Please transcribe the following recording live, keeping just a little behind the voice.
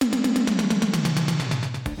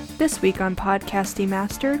This week on Podcast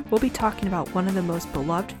Demastered, we'll be talking about one of the most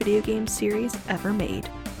beloved video game series ever made,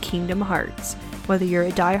 Kingdom Hearts. Whether you're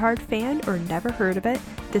a diehard fan or never heard of it,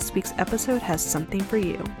 this week's episode has something for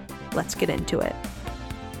you. Let's get into it.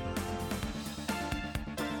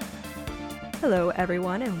 Hello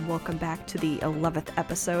everyone, and welcome back to the 11th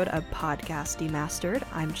episode of Podcast Demastered.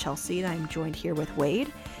 I'm Chelsea, and I'm joined here with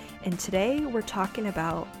Wade, and today we're talking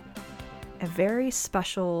about a very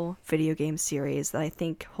special video game series that I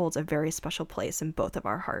think holds a very special place in both of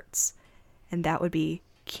our hearts, and that would be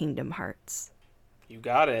Kingdom Hearts. You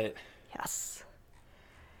got it. Yes.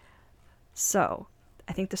 So,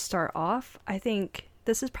 I think to start off, I think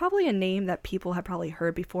this is probably a name that people have probably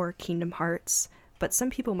heard before, Kingdom Hearts, but some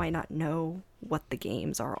people might not know what the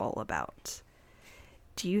games are all about.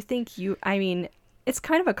 Do you think it's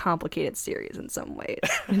kind of a complicated series in some ways.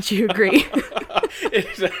 Wouldn't you agree?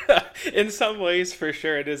 In some ways, for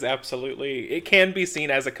sure, it is absolutely. It can be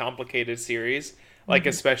seen as a complicated series, like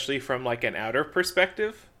especially from like an outer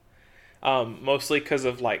perspective. Mostly because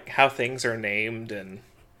of like how things are named and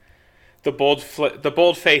the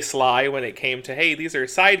bold-faced lie when it came to, hey, these are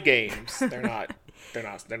side games. They're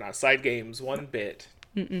not side games one bit.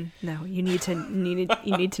 No, you need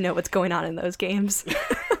to know what's going on in those games.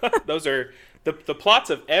 Those are the plots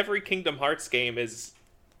of every Kingdom Hearts game is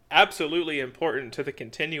absolutely important to the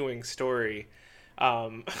continuing story.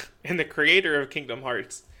 And the creator of Kingdom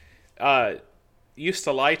Hearts used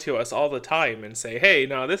to lie to us all the time and say, hey,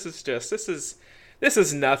 no, this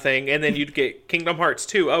is nothing. And then you'd get Kingdom Hearts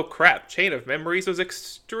 2. Oh crap, Chain of Memories was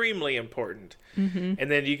extremely important.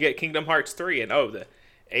 And then you get Kingdom Hearts 3 and the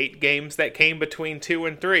 8 games that came between 2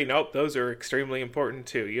 and 3. Nope, those are extremely important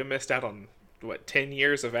too. You missed out on 10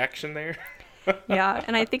 years of action there? Yeah,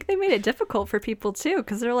 and I think they made it difficult for people too,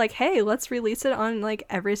 because they're like, hey, let's release it on like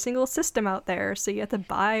every single system out there, so you have to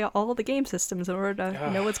buy all the game systems in order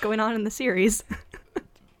to know what's going on in the series.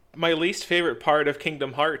 My least favorite part of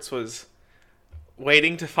Kingdom Hearts was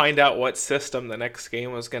waiting to find out what system the next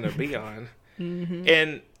game was going to be on.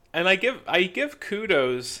 And I give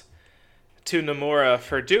kudos to Nomura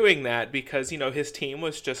for doing that, because his team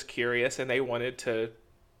was just curious and they wanted to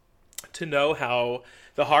know how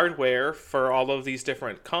the hardware for all of these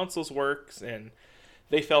different consoles works, and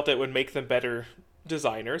they felt it would make them better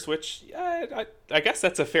designers, which I guess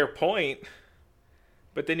that's a fair point.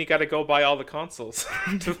 But then you got to go buy all the consoles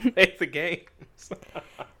to play the games.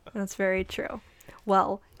 That's very true.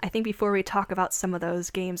 Well, I think before we talk about some of those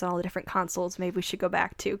games on all the different consoles, maybe we should go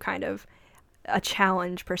back to kind of a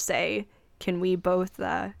challenge per se. Can we both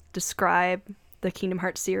describe the Kingdom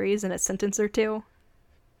Hearts series in a sentence or two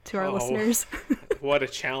to our listeners? What a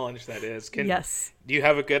challenge that is. Yes. Do you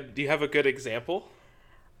have a good example?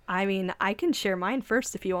 I mean, I can share mine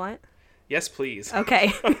first if you want. Yes, please.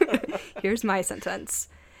 Okay. Here's my sentence.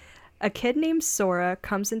 A kid named Sora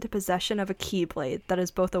comes into possession of a Keyblade that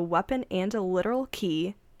is both a weapon and a literal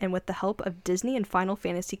key, and with the help of Disney and Final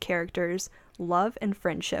Fantasy characters, love and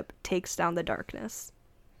friendship takes down the darkness.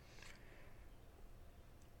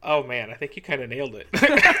 Oh man, I think you kind of nailed it.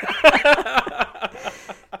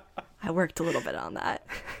 I worked a little bit on that.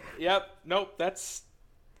 Yep. Nope.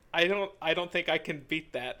 I don't think I can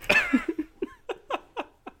beat that.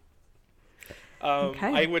 Okay.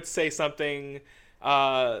 I would say something.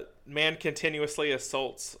 Man continuously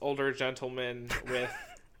assaults older gentlemen with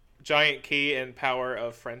giant key and power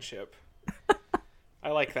of friendship. I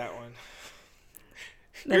like that one.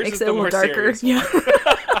 That makes it a little darker. Yeah.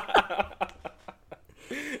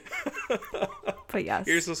 But yes.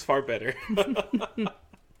 Yours was far better.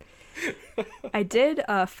 I did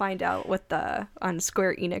find out on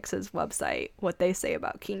Square Enix's website what they say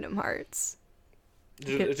about Kingdom Hearts.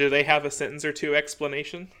 Do they have a sentence or two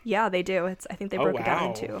explanation? Yeah, they do. I think they broke it down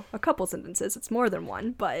into a couple sentences. It's more than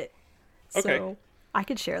one, but okay. So I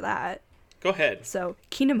could share that. Go ahead. So,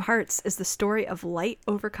 Kingdom Hearts is the story of light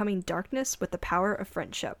overcoming darkness with the power of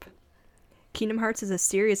friendship. Kingdom Hearts is a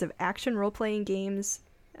series of action role-playing games.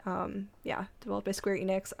 Developed by Square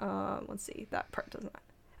Enix. Let's see, that part doesn't.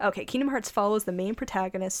 Okay, Kingdom Hearts follows the main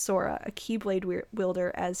protagonist, Sora, a Keyblade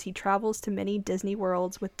wielder, as he travels to many Disney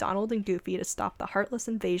worlds with Donald and Goofy to stop the Heartless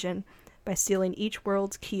invasion by sealing each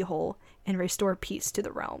world's keyhole and restore peace to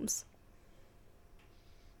the realms.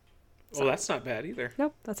 Well, that's not bad either.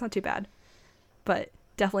 Nope, that's not too bad. But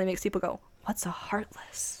definitely makes people go, what's a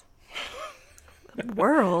Heartless?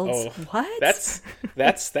 Worlds? What?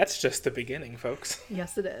 That's just the beginning, folks.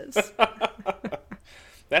 Yes, it is.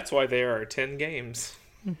 That's why there are 10 games.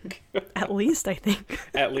 At least, I think.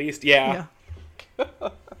 At least, yeah.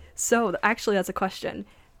 So, actually, that's a question.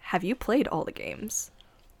 Have you played all the games?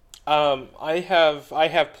 I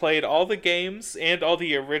have played all the games and all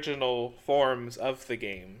the original forms of the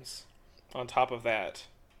games. On top of that,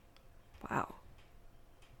 Wow.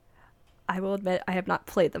 I will admit I have not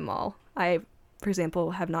played them all. I, for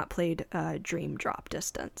example, have not played Dream Drop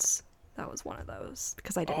Distance. That was one of those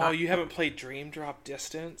because I did oh, not. you haven't played Dream Drop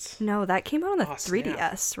Distance? No, that came out on the Oh, snap!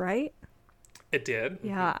 3DS, right? It did.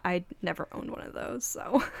 Yeah, I never owned one of those,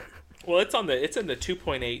 so. Well, it's in the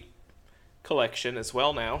 2.8 collection as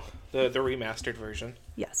well now, the remastered version.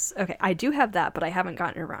 Yes. Okay, I do have that, but I haven't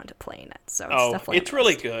gotten around to playing it, so it's Oh, definitely. it's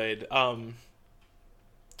really good.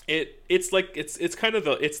 It's like it's kind of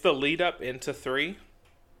the lead up into 3.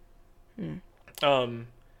 Um,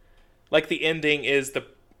 like the ending is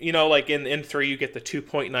like in 3 you get the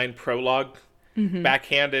 2.9 prologue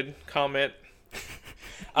backhanded comment.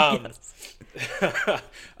 Yes.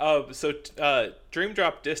 Dream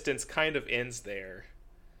Drop Distance kind of ends there.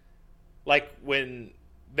 Like when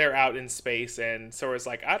they're out in space and Sora's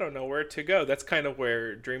like, I don't know where to go. That's kind of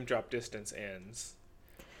where Dream Drop Distance ends.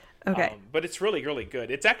 Okay. But it's really, really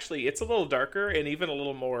good. It's a little darker and even a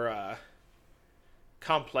little more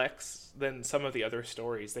complex than some of the other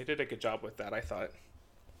stories. They did a good job with that, I thought.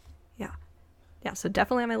 Yeah. Yeah, so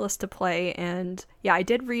definitely on my list to play, and yeah, I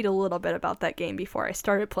did read a little bit about that game before I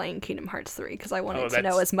started playing Kingdom Hearts 3, because I wanted to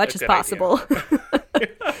know as much as possible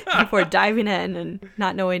before diving in and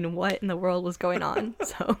not knowing what in the world was going on,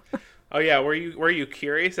 so. Oh yeah, were you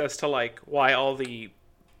curious as to like why all the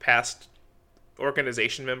past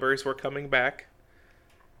organization members were coming back?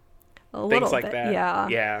 A little Things like bit, that. yeah.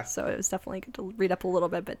 Yeah. So it was definitely good to read up a little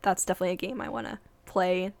bit, but that's definitely a game I want to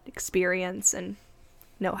play, experience, and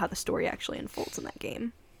know how the story actually unfolds in that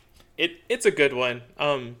game. It's a good one.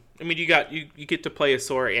 I mean, you get to play as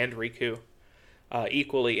Sora and Riku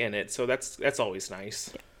equally in it, so that's always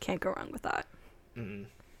nice. Yeah, can't go wrong with that. Mm.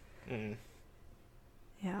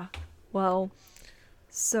 Yeah. Well,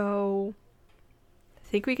 so I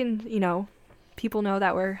think we can, people know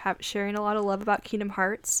that we're sharing a lot of love about Kingdom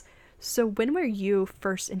Hearts. So when were you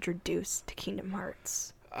first introduced to Kingdom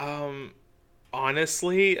Hearts?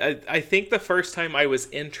 Honestly, I think the first time I was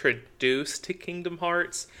introduced to Kingdom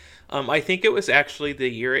Hearts, I think it was actually the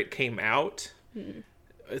year it came out.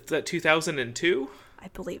 Is that 2002? I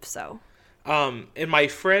believe so. And my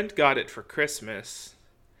friend got it for Christmas.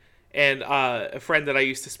 And a friend that I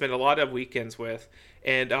used to spend a lot of weekends with.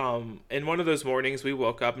 And in one of those mornings, we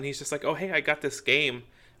woke up and he's just like, "Oh, hey, I got this game.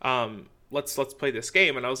 Let's play this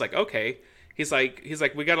game." And I was like, "Okay." He's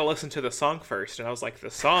like, "We got to listen to the song first." And I was like, "The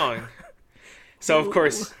song?" So of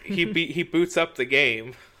course he boots up the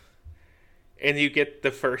game, and you get the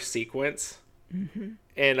first sequence.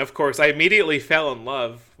 And of course I immediately fell in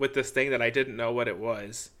love with this thing that I didn't know what it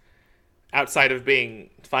was, outside of being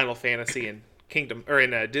Final Fantasy and Kingdom or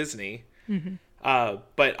in Disney.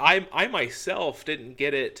 But I myself didn't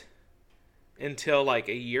get it until like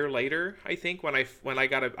a year later. I think when I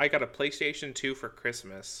got a PlayStation 2 for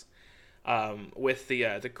Christmas, with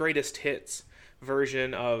the greatest hits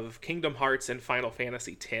version of Kingdom Hearts and Final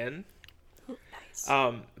Fantasy X. Oh,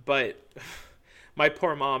 nice. But my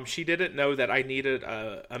poor mom, she didn't know that I needed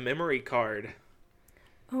a memory card.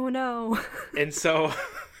 Oh no. And so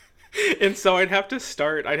I'd have to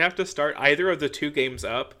start either of the two games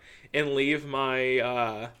up and leave my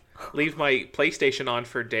PlayStation on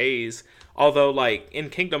for days. Although like in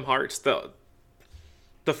Kingdom Hearts, the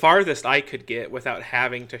farthest I could get without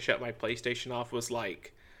having to shut my PlayStation off was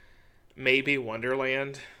like maybe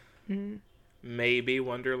Wonderland. Maybe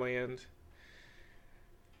Wonderland.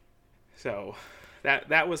 So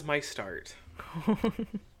that was my start. It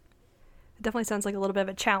definitely sounds like a little bit of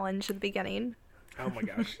a challenge at the beginning. Oh my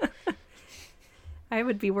gosh. I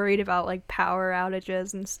would be worried about like power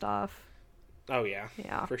outages and stuff. Oh yeah.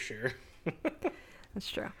 Yeah. For sure. That's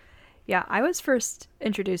true. Yeah, I was first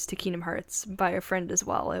introduced to Kingdom Hearts by a friend as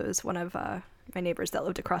well. It was one of my neighbors that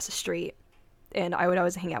lived across the street. And I would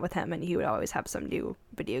always hang out with him, and he would always have some new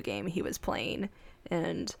video game he was playing.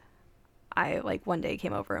 And I, like, one day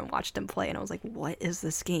came over and watched him play, and I was like, what is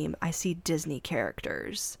this game? I see Disney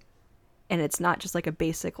characters. And it's not just, like, a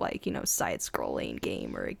basic, like, side-scrolling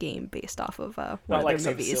game or a game based off of one Not of like their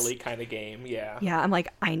some movies. silly kind of game, yeah. Yeah, I'm like,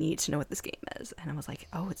 I need to know what this game is. And I was like,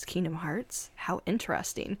 oh, it's Kingdom Hearts? How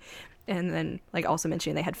interesting. And then, like, also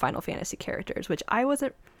mentioning they had Final Fantasy characters, which I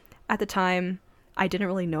wasn't, at the time, I didn't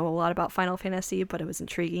really know a lot about Final Fantasy, but it was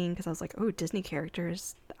intriguing because I was like, oh, Disney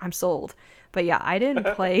characters, I'm sold. But yeah, I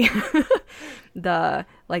didn't play the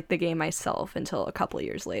game myself until a couple of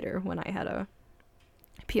years later when I had a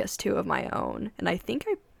PS2 of my own. And I think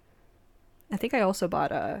I also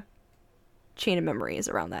bought a Chain of Memories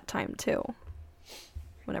around that time too.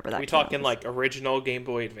 whenever Are that we came talking out. like original Game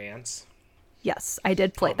Boy Advance? Yes, I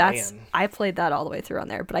did play. Oh That's man. I played that all the way through on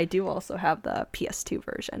there, but I do also have the PS2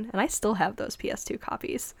 version, and I still have those PS2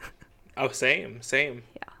 copies. Oh, same, same.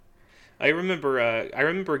 Yeah. I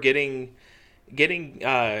remember getting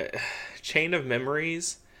Chain of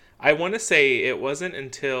Memories. I want to say it wasn't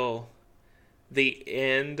until the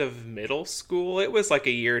end of middle school. It was like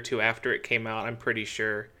a year or two after it came out, I'm pretty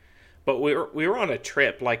sure. But we were on a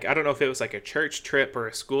trip. Like, I don't know if it was like a church trip or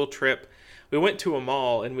a school trip. We went to a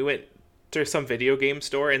mall and we went to some video game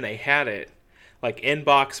store and they had it like in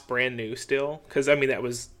box, brand new still. Because I mean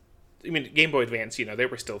Game Boy Advance, they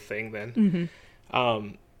were still a thing then.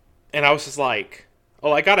 Um, and I was just like,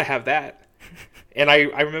 oh, I gotta have that. And I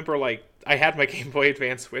remember like I had my Game Boy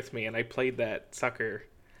Advance with me and I played that sucker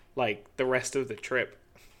like the rest of the trip.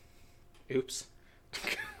 Oops.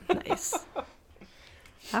 Nice.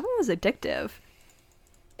 That one was addictive.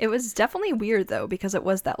 It was definitely weird though, because it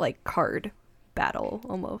was that like card battle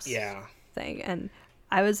almost Yeah. thing, and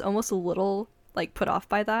I was almost a little like put off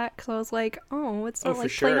by that because I was like, oh, it's not for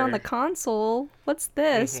like playing on the sure. console. What's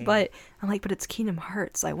this? Mm-hmm. But I'm like, but it's Kingdom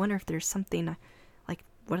Hearts. I wonder if there's something like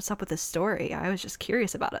what is up with the story. I was just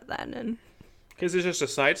curious about it then, and Because it's just a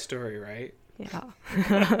side story, right? yeah,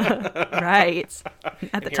 right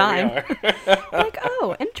at the Here time, we are. like,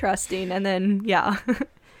 oh, interesting. And then yeah,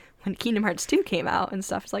 when Kingdom Hearts 2 came out and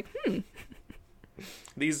stuff, it's like,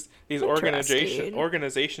 These Interesting.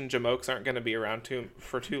 organization jamokes aren't going to be around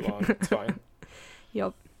for too long. It's fine.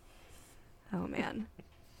 yep. Oh man.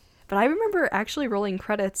 But I remember actually rolling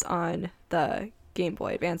credits on the Game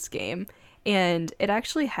Boy Advance game, and it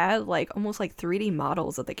actually had like almost like 3D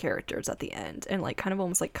models of the characters at the end, and like kind of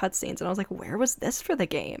almost like cutscenes. And I was like, where was this for the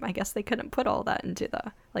game? I guess they couldn't put all that into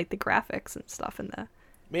the like the graphics and stuff in the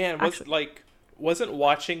Man, wasn't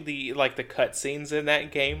watching the cutscenes in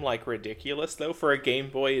that game like ridiculous though for a Game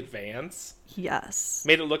Boy Advance? yes.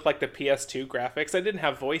 Made it look like the PS2 graphics. I didn't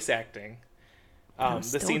have voice acting. That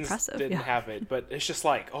was The still scenes impressive, didn't yeah. have it, but it's just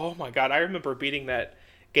like, oh my god! I remember beating that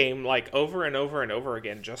game like over and over and over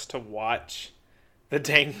again just to watch the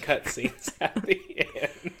dang cutscenes at the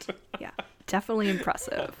end. Yeah, definitely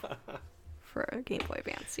impressive for a Game Boy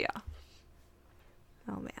Advance. Yeah.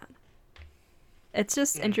 Oh man, it's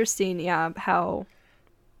just interesting. Yeah, how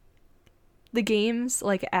the games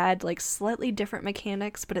like add like slightly different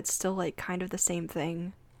mechanics, but it's still like kind of the same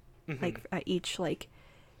thing. Like at each like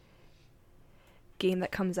game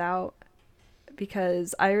that comes out.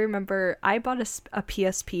 Because I remember I bought a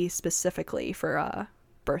PSP specifically for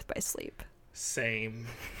Birth by Sleep. Same.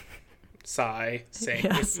 Sigh. Same.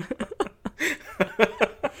 Yes.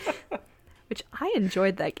 Which I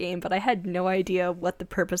enjoyed that game, but I had no idea what the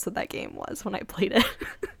purpose of that game was when I played it.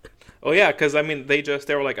 Oh yeah, because I mean, they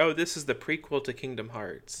were like, "Oh, this is the prequel to Kingdom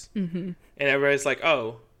Hearts," and everybody's like,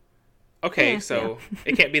 "Oh, okay, Yeah, so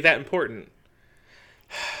it can't be that important."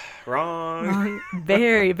 Wrong. Wrong.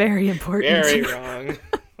 Very, very important. Very wrong.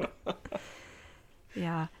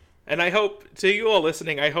 Yeah. And I hope, to you all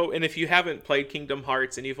listening, and if you haven't played Kingdom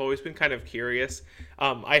Hearts and you've always been kind of curious,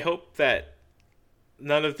 I hope that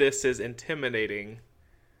none of this is intimidating.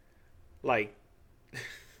 Like,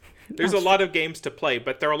 there's a lot of games to play,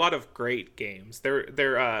 but there are a lot of great games.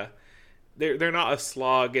 They're not a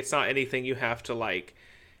slog. It's not anything you have to like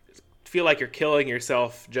feel like you're killing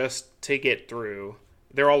yourself just to get through.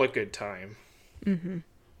 They're all a good time. Mm-hmm.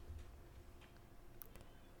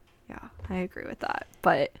 Yeah, I agree with that.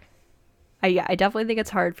 But I definitely think it's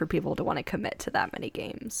hard for people to want to commit to that many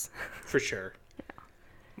games. For sure. Yeah.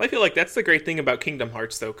 I feel like that's the great thing about Kingdom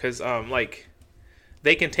Hearts, though, because like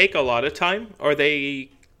they can take a lot of time, or they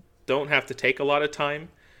don't have to take a lot of time.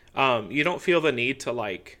 You don't feel the need to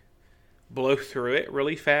like blow through it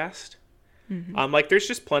really fast. Mm-hmm. Like there's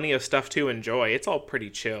just plenty of stuff to enjoy. It's all pretty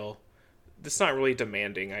chill. It's not really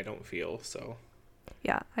demanding, I don't feel, so.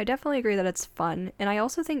 Yeah, I definitely agree that it's fun. And I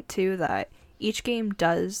also think, too, that each game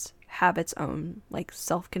does have its own, like,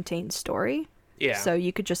 self-contained story. Yeah. So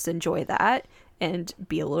you could just enjoy that and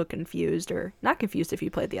be a little confused, or not confused if you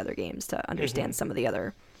played the other games to understand some of the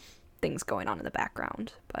other things going on in the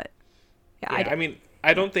background. But, yeah. I mean,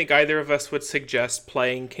 I don't think either of us would suggest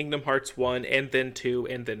playing Kingdom Hearts 1 and then 2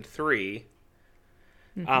 and then 3.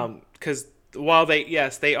 Because while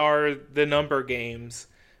they are the number games,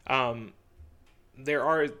 there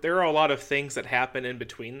are a lot of things that happen in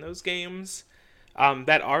between those games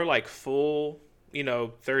that are like full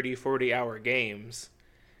 30-40 hour games.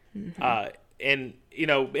 And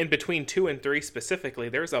in between 2 and 3 specifically,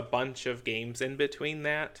 there's a bunch of games in between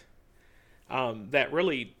that that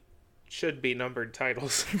really should be numbered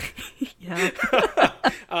titles. Yeah.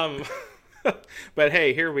 But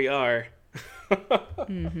hey, here we are.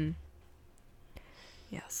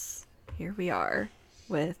 Yes. Here we are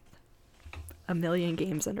with a million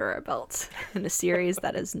games under our belts in a series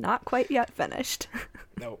that is not quite yet finished.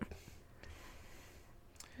 Nope.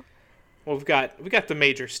 Well, we got the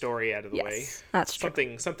major story out of the way. That's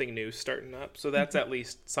true. Something new starting up, so that's at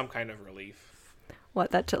least some kind of relief.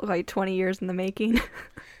 What, that took like 20 years in the making?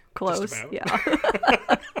 Close. Yeah.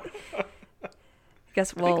 I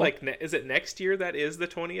guess, well... I think, is it next year that is the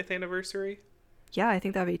 20th anniversary? Yeah, I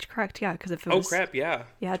think that would be correct, yeah, because if it was... Oh, crap, yeah.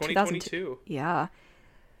 Yeah, 2022. Yeah.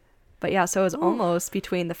 But yeah, so it was almost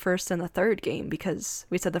between the first and the third game, because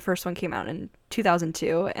we said the first one came out in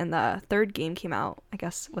 2002, and the third game came out, I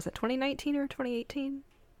guess, was it 2019 or 2018?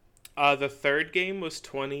 The third game was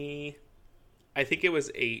I think it was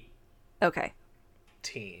 18. Okay.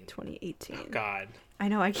 2018. 2018. Oh, God. I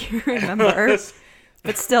know, I can't remember.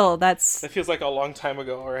 But still, that's... That feels like a long time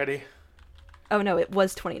ago already. Oh, no, it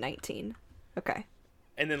was 2019. Okay.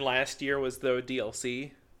 And then last year was the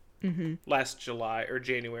DLC. Mm-hmm. Last July or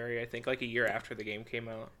January, I think, like a year after the game came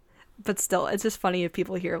out. But still, it's just funny if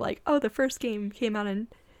people hear like, oh, the first game came out in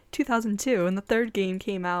 2002 and the third game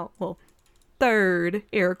came out, well, third,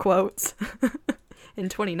 air quotes, in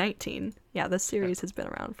 2019. Yeah, this series has been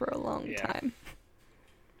around for a long time.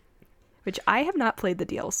 Which I have not played the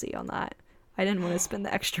DLC on that. I didn't want to spend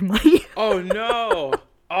the extra money. Oh, no.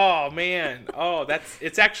 Oh, man. Oh,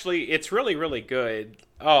 it's really, really good.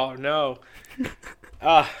 Oh, no.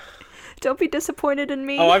 Don't be disappointed in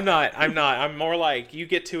me. Oh, I'm not. I'm more like you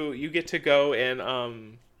get to go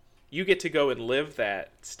and live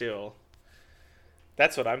that still.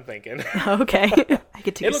 That's what I'm thinking. Okay. I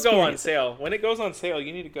get to It'll go on sale. When it goes on sale,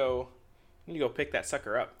 you need to go pick that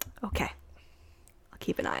sucker up. Okay. I'll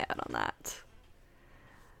keep an eye out on that.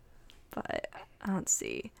 But let's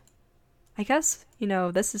see. I guess,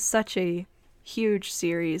 this is such a huge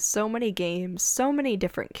series, so many games, so many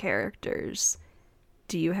different characters.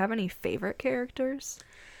 Do you have any favorite characters?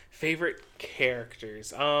 Favorite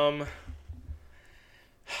characters? I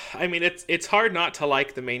mean, it's hard not to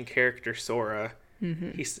like the main character, Sora.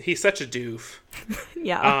 Mm-hmm. He's such a doof.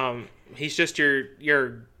 Yeah. He's just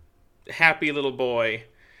your happy little boy.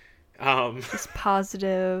 He's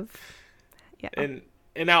positive. Yeah.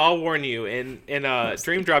 And now I'll warn you, in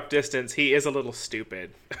Dream Drop Distance, he is a little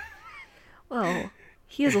stupid. Well,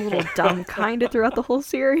 he is a little dumb kind of throughout the whole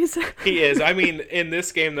series. He is. I mean, in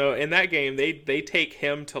this game, though, in that game, they take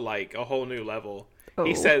him to, like, a whole new level. Oh.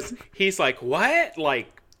 He's like, what?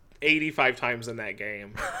 Like, 85 times in that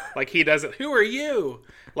game. Like, he doesn't, who are you?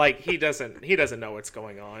 Like, he doesn't know what's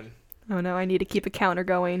going on. Oh, no, I need to keep a counter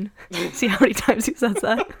going. See how many times he says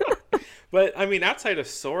that. But, I mean, outside of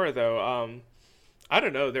Sora, though, I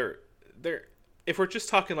don't know, they're if we're just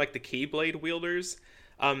talking, like, the Keyblade wielders...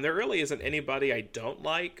 there really isn't anybody I don't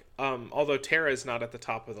like, although Terra's not at the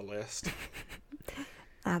top of the list.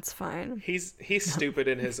 That's fine. He's stupid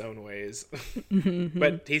in his own ways.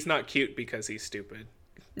 But he's not cute because he's stupid.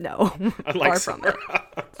 No, unlike far from it.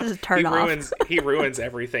 This is turn off. He ruins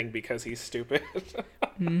everything because he's stupid.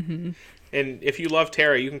 Mm-hmm. And if you love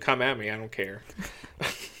Terra, you can come at me. I don't care.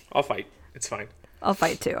 I'll fight. It's fine. I'll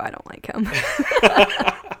fight too. I don't like him.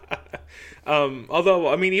 Although,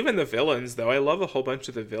 I mean, even the villains, though, I love a whole bunch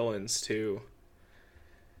of the villains, too.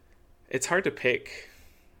 It's hard to pick.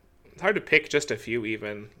 It's hard to pick just a few,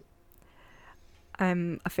 even.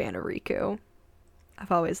 I'm a fan of Riku.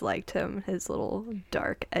 I've always liked him, his little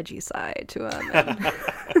dark, edgy side to him. I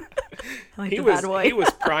like the bad boy. He was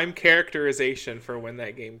prime characterization for when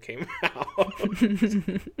that game came out.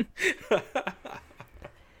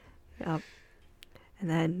 Yep. And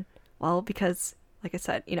then, well, because, like I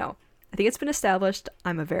said, I think it's been established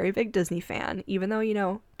I'm a very big Disney fan, even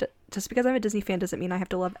though, just because I'm a Disney fan doesn't mean I have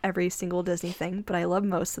to love every single Disney thing, but I love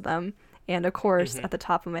most of them. And of course, at the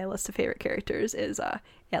top of my list of favorite characters is,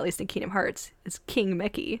 at least in Kingdom Hearts, is King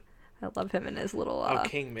Mickey. I love him and his little...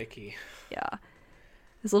 King Mickey. Yeah.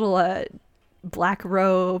 His little black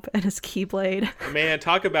robe and his Keyblade. Man,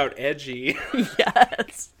 talk about edgy.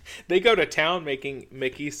 Yes. They go to town making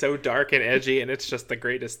Mickey so dark and edgy, and it's just the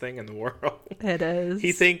greatest thing in the world. It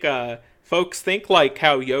is. Folks think like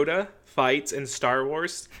how Yoda fights in Star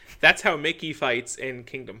Wars. That's how Mickey fights in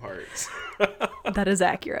Kingdom Hearts. That is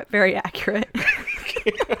accurate. Very accurate.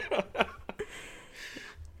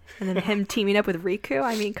 And then him teaming up with Riku.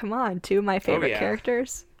 I mean, come on. Two of my favorite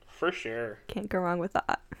characters. For sure. Can't go wrong with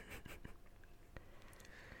that.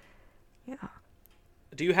 Yeah.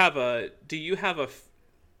 Do you have a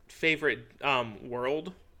favorite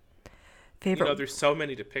world? There's so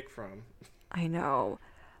many to pick from. I know.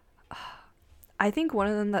 I think one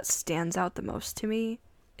of them that stands out the most to me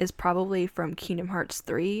is probably from Kingdom Hearts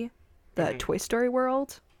 3, the Toy Story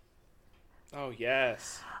world. Oh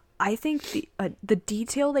yes. I think the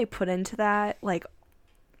detail they put into that, like,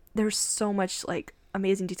 there's so much like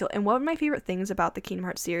amazing detail. And one of my favorite things about the Kingdom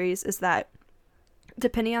Hearts series is that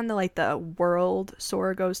depending on the world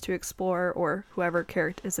Sora goes to explore, or whoever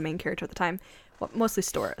character is the main character at the time, well, mostly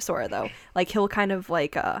Sora though, like he'll kind of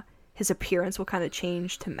his appearance will kind of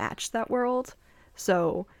change to match that world.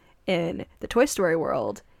 So in the Toy Story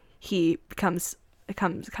world, he becomes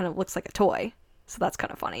kind of looks like a toy. So that's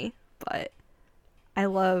kind of funny, but I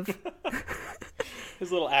love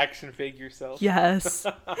his little action figure self. Yes.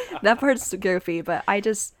 That part's goofy, but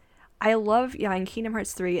I love, in Kingdom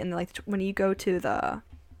Hearts 3, and like when you go to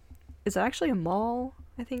is it actually a mall,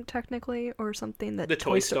 I think technically, or something, the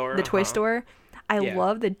toy store. The toy store. I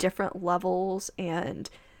love the different levels and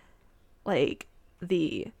like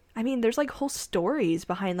there's like whole stories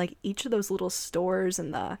behind like each of those little stores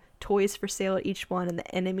and the toys for sale at each one and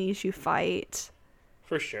the enemies you fight.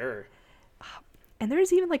 For sure. And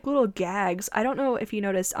there's even like little gags. I don't know if you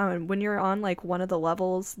noticed, when you're on like one of the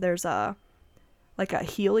levels, there's a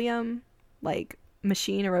helium like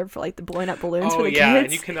machine or whatever for like the blowing up balloons for the kids.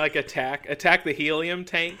 And you can like attack the helium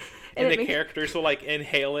tank, and the characters will like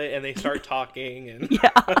inhale it and they start talking and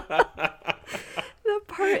the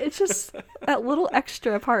part, it's just that little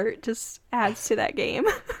extra part just adds to that game.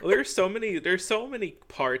 Well, there's so many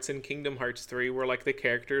parts in Kingdom Hearts 3 where like the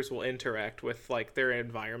characters will interact with like their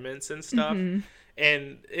environments and stuff.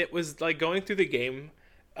 And it was like going through the game,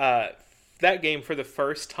 that game for the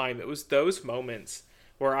first time, it was those moments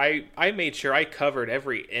where I made sure I covered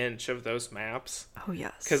every inch of those maps. Oh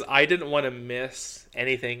yes. Because I didn't want to miss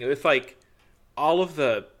anything. It was like all of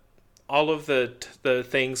the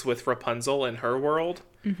things with Rapunzel in her world.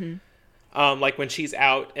 Like when she's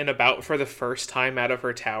out and about for the first time out of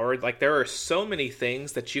her tower, like there are so many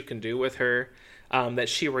things that you can do with her, that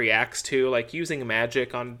she reacts to, like using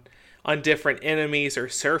magic on different enemies or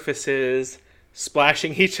surfaces,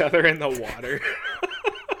 splashing each other in the water.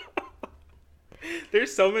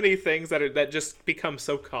 There's so many things that just become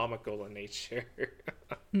so comical in nature.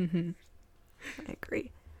 I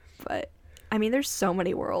agree. But I mean, there's so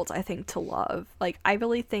many worlds I think to love. Like, I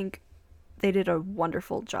really think they did a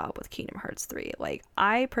wonderful job with Kingdom Hearts 3. Like,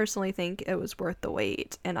 I personally think it was worth the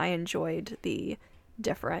wait, and I enjoyed the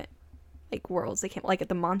different like worlds they came, like at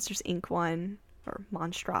the Monsters Inc. one, or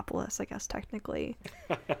Monstropolis, I guess technically.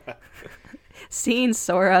 Seeing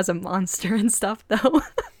Sora as a monster and stuff, though.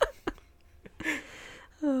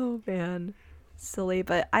 Oh man, silly.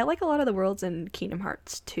 But I like a lot of the worlds in Kingdom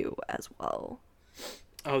Hearts 2 as well.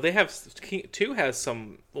 Oh, they have 2 has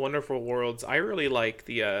some wonderful worlds. I really like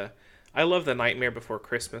I love the Nightmare Before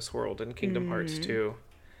Christmas world in Kingdom Hearts 2,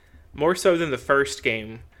 more so than the first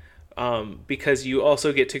game, because you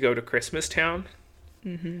also get to go to Christmas Town.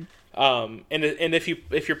 And if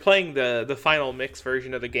you're playing the final mix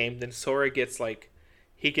version of the game, then Sora gets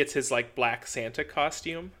his like Black Santa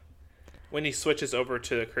costume when he switches over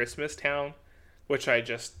to Christmas Town, which I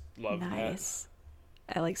just love. Nice. That.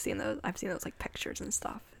 I like seeing those. I've seen those like pictures and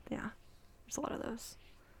stuff. Yeah, there's a lot of those.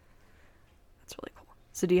 That's really cool.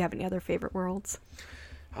 So, do you have any other favorite worlds?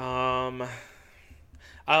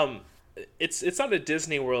 It's not a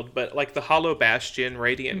Disney world, but like the Hollow Bastion,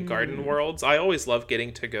 Radiant Garden worlds, I always love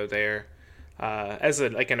getting to go there. As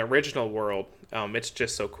an original world, it's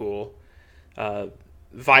just so cool.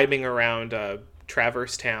 Vibing around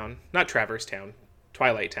Twilight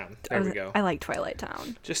Town. There we go. I like Twilight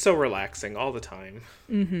Town. Just so relaxing all the time.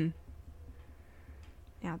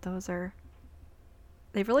 Yeah,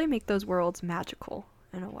 they really make those worlds magical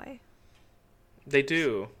in a way. They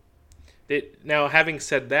do. Now, having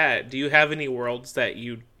said that, do you have any worlds that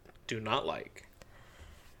you do not like?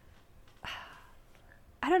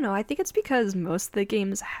 I don't know. I think it's because most of the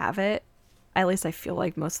games have it. At least I feel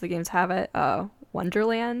like most of the games have it.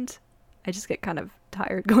 Wonderland. I just get kind of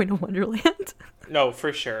tired going to Wonderland. No,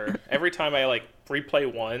 for sure. Every time I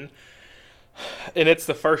replay one, and it's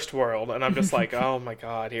the first world, and I'm just like, oh my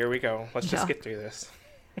god, here we go. Let's just get through this.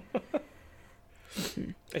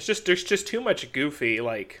 It's just, there's just too much goofy,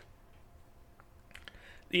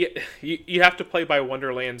 you have to play by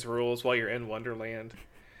Wonderland's rules while you're in Wonderland.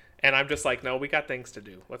 And I'm just like, no, we got things to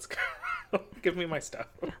do. Let's go. Give me my stuff.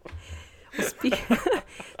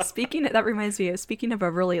 Speaking that reminds me of, speaking of a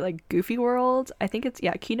really goofy world, I think it's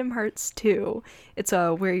Kingdom Hearts 2. It's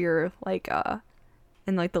where you're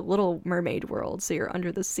in the Little Mermaid world, so you're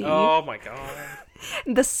under the sea. Oh my god.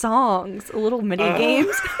 The songs, little mini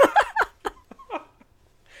games. I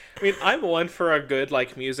mean, I'm one for a good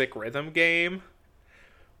music rhythm game,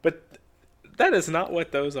 but that is not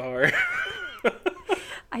what those are.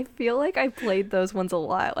 I feel like I played those ones a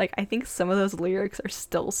lot. Like, I think some of those lyrics are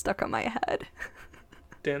still stuck on my head.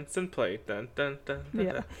 Dance and play. Dun, dun, dun, dun,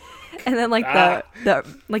 Yeah. dun. And then like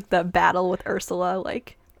the battle with Ursula,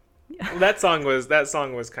 like That song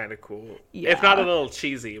was kind of cool. Yeah. If not a little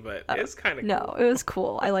cheesy, but it's kind of no, cool. it was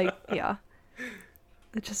cool. I like yeah.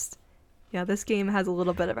 It just this game has a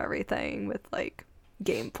little bit of everything with like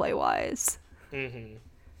gameplay wise. Mm-hmm.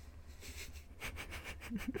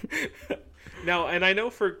 Now, and I know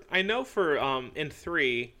for in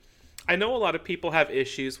 3, I know a lot of people have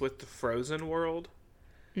issues with the frozen world.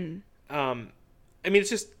 I mean,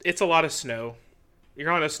 it's a lot of snow.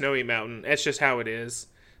 You're on a snowy mountain. It's just how it is.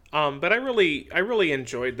 But I really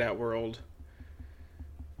enjoyed that world,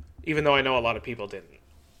 even though I know a lot of people didn't.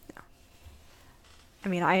 Yeah. I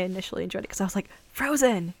mean, I initially enjoyed it because I was like,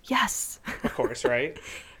 Frozen, yes. Of course, right?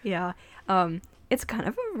 Yeah. It's kind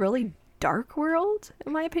of a really dark world,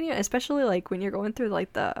 in my opinion, especially like when you're going through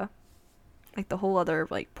like the whole other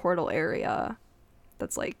like portal area.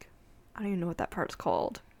 That's like, I don't even know what that part's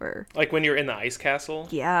called. Where like when you're in the ice castle.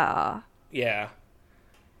 Yeah. Yeah.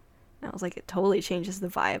 And I was like, it totally changes the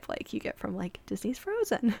vibe like you get from like Disney's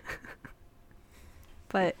Frozen.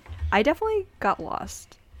 But I definitely got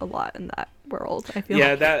lost a lot in that world. I feel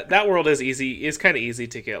like. that world is kind of easy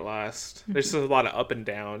to get lost. There's just a lot of up and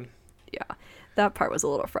down. Yeah, that part was a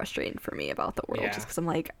little frustrating for me about the world, Yeah. just because I'm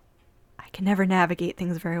like, I can never navigate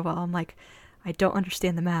things very well. I'm like, I don't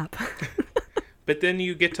understand the map. But then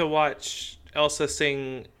you get to watch Elsa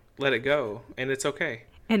sing "Let It Go," and it's okay.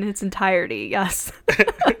 In its entirety, yes.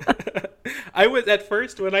 I was at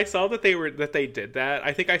first when I saw that they did that.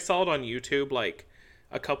 I think I saw it on YouTube like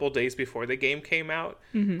a couple days before the game came out.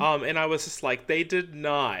 And I was just like, they did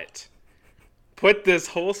not put this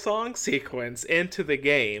whole song sequence into the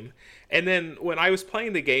game. And then when I was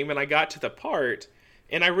playing the game and I got to the part,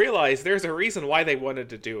 and I realized there's a reason why they wanted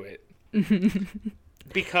to do it.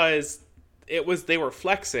 Because they were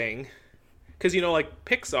flexing. Because, like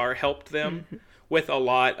Pixar helped them with a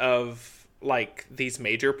lot of like these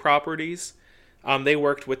major properties. They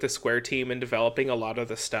worked with the Square team in developing a lot of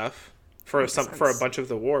the stuff for a bunch of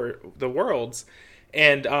the worlds,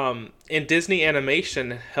 and Disney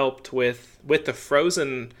Animation helped with the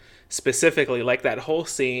Frozen specifically. Like that whole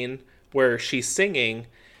scene where she's singing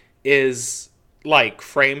is like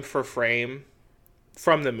frame for frame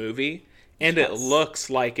from the movie, and it looks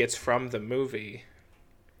like it's from the movie,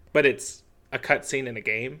 but it's a cutscene in a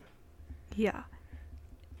game. Yeah,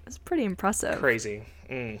 it's pretty impressive. Crazy.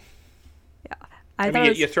 Yeah, I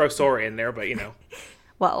mean, you throw Sora in there, but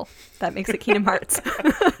well, that makes it Kingdom Hearts.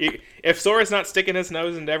 If Sora's not sticking his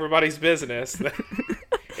nose into everybody's business, then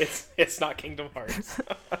it's not Kingdom Hearts.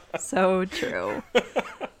 So true.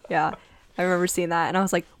 Yeah, I remember seeing that, and I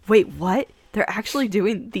was like, "Wait, what? They're actually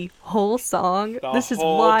doing the whole song? This is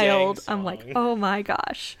wild!" I'm like, "Oh my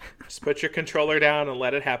gosh!" Just put your controller down and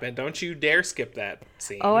let it happen. Don't you dare skip that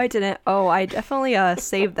scene. Oh, I didn't. Oh, I definitely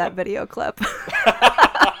saved that video clip.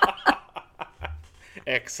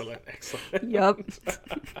 Excellent. Yup.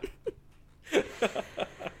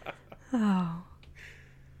 Oh.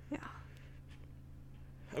 Yeah.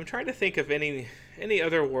 I'm trying to think of any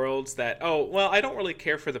other worlds that... Oh, well, I don't really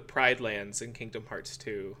care for the Pride Lands in Kingdom Hearts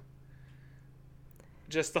 2.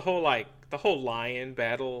 Just the whole lion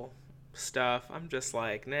battle stuff. I'm just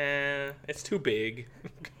like, nah, it's too big.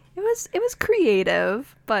 It was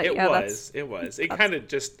creative, but it was. It kind of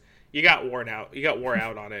just... You got wore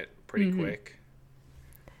out on it pretty quick.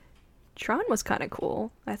 Tron was kind of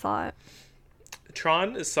cool, I thought.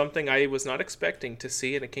 Tron is something I was not expecting to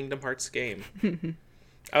see in a Kingdom Hearts game.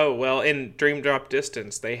 Oh, well, in Dream Drop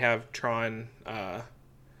Distance, they have Tron... oh,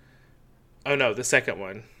 no, the second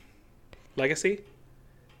one. Legacy?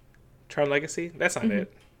 Tron Legacy? That's not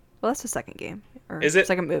it. Well, that's the second game. Or is it?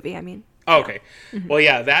 Second movie, I mean. Oh, okay. Well,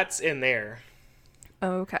 yeah, that's in there.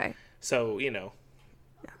 Oh, okay. So, you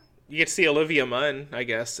get to see Olivia Munn, I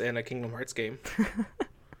guess, in a Kingdom Hearts game.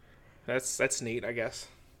 That's neat, I guess.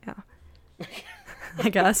 Yeah. I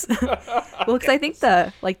guess. Well, because I think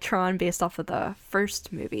the Tron based off of the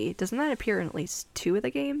first movie, doesn't that appear in at least 2 of the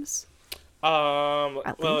games?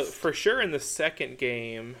 Well, for sure in the second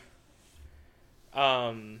game.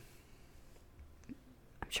 I'm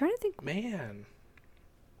trying to think. Man,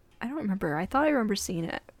 I don't remember. I thought I remember seeing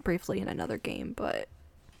it briefly in another game, but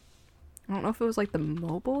I don't know if it was like the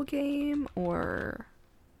mobile game or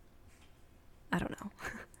I don't know.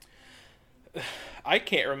 I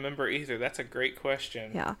can't remember either. That's a great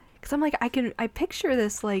question. Yeah, because I'm like, I picture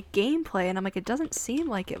this like gameplay, and I'm like, it doesn't seem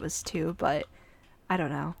like it was 2, but I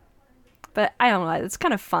don't know. But I don't know. It's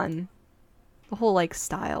kind of fun. The whole like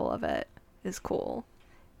style of it is cool,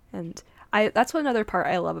 and That's what another part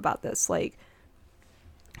I love about this. Like,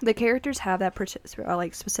 the characters have that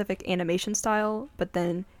like specific animation style, but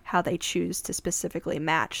then how they choose to specifically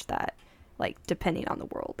match that, like depending on the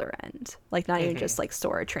world they're in. Like not even just like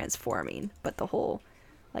Sora transforming, but the whole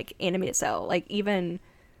like animated style. Like even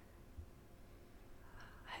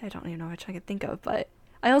I don't even know which I could think of, but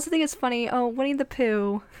I also think it's funny. Oh, Winnie the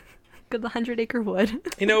Pooh, good the 100-acre wood.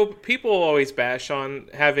 You know, people always bash on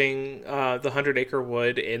having the 100-acre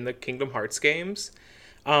wood in the Kingdom Hearts games,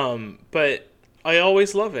 but I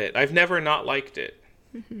always love it. I've never not liked it.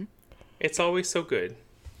 It's always so good.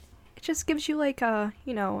 It just gives you like a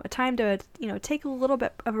time to take a little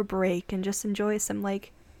bit of a break and just enjoy some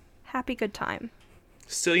like happy good time.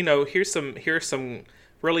 Still, here's some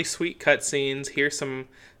really sweet cutscenes. Here's some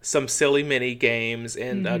silly mini games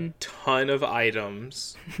and a ton of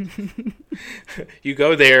items. You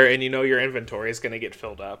go there and your inventory is going to get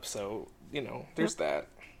filled up. So there's that.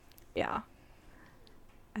 Yeah.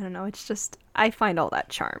 I don't know. It's just I find all that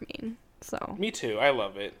charming. So me too. I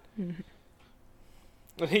love it.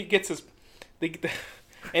 He gets his,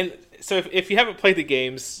 and so if you haven't played the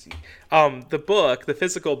games, the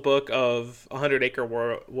physical book of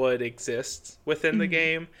 100-acre wood exists within the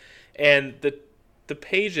game, and the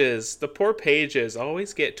poor pages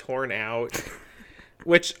always get torn out,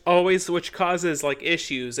 which causes like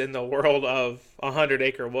issues in the world of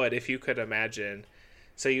 100-acre wood, if you could imagine.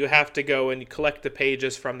 So you have to go and collect the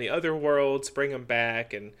pages from the other worlds, bring them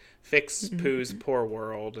back, and fix Pooh's poor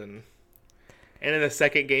world, and in the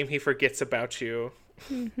second game he forgets about you.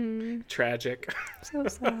 Tragic. So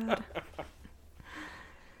sad.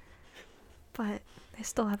 But they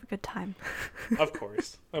still have a good time. Of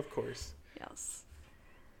course. Yes.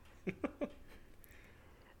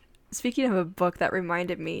 Speaking of a book that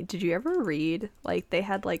reminded me, did you ever read, like, they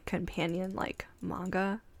had, like, companion, like,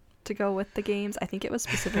 manga to go with the games? I think it was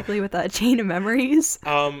specifically with Chain of Memories.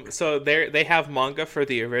 So they have manga for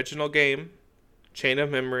the original game, Chain of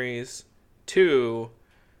Memories 2,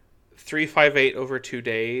 358 over 2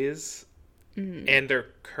 days, and they're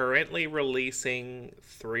currently releasing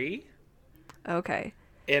 3. Okay.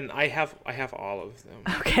 And I have all of them.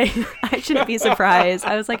 Okay. I shouldn't be surprised.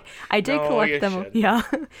 I was like, I did collect them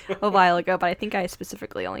a while ago, but I think I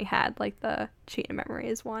specifically only had like the Chain of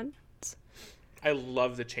Memories one. I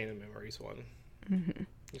love the Chain of Memories one.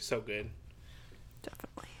 It's so good.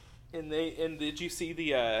 Definitely. And did you see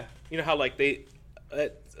the how like they a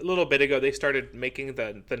little bit ago they started making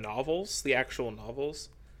the novels, the actual novels?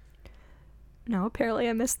 No, apparently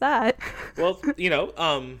I missed that. Well,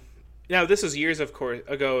 now this is years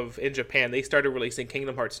ago in Japan. They started releasing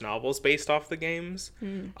Kingdom Hearts novels based off the games,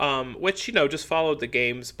 which just followed the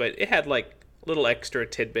games, but it had like little extra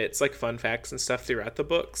tidbits, like fun facts and stuff throughout the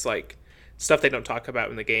books, like stuff they don't talk about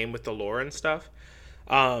in the game with the lore and stuff.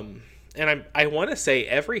 And I want to say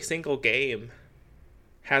every single game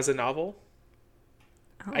has a novel.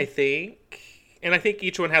 Oh. I think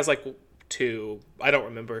each one has like 2. I don't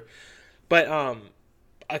remember, but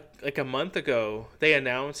like a month ago they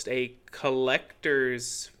announced a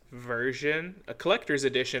collector's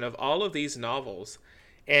edition of all of these novels,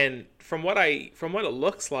 and from what it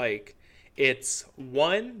looks like, it's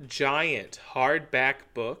one giant hardback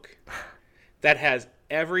book that has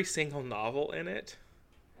every single novel in it.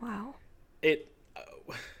 Wow. We're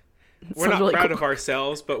not really proud of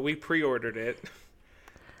ourselves, but we pre-ordered it.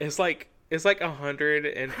 It's like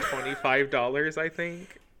 $125, I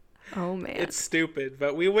think. Oh man. It's stupid,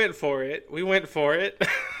 but we went for it.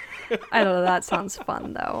 I don't know, that sounds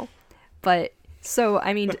fun though. But so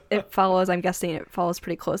I mean I'm guessing it follows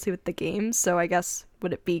pretty closely with the games, so I guess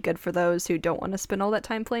would it be good for those who don't want to spend all that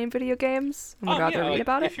time playing video games and would rather read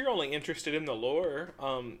about it? If you're only interested in the lore,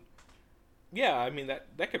 yeah, I mean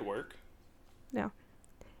that could work. Yeah.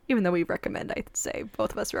 Even though I'd say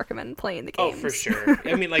both of us recommend playing the games. Oh, for sure.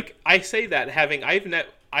 I mean, like I say that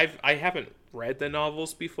I haven't read the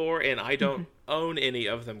novels before, and I don't own any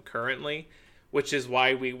of them currently, which is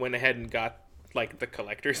why we went ahead and got like the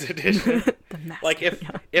collector's edition. Like if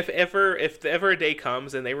ever a day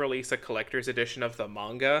comes and they release a collector's edition of the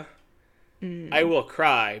manga, I will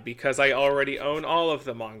cry because I already own all of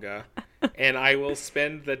the manga, and I will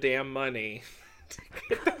spend the damn money to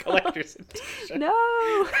get the collector's edition.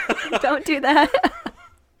 No, don't do that.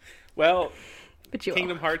 Well,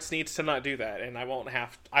 Kingdom Hearts needs to not do that, and I won't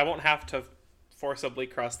have to forcibly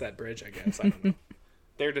cross that bridge, I guess. I don't know.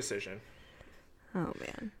 Their decision. Oh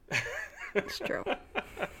man. It's true.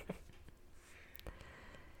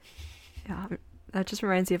 Yeah, that just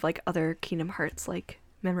reminds me of like other Kingdom Hearts like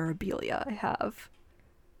memorabilia I have.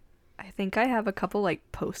 I think I have a couple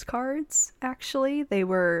like postcards actually. They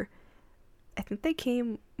were I think they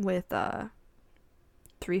came with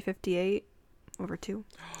 358 over 2.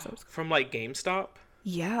 So From like GameStop?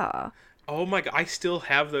 yeah. Oh my god, I still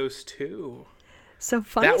have those too. So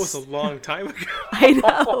funny. That was a long time ago. I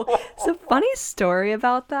know. So funny story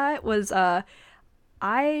about that was I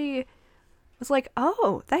was like,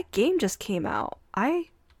 "Oh, that game just came out. I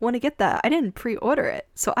want to get that." I didn't pre-order it.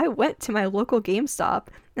 So I went to my local GameStop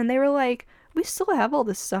and they were like, "We still have all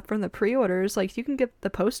this stuff from the pre-orders. Like you can get the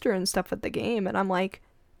poster and stuff with the game." And I'm like,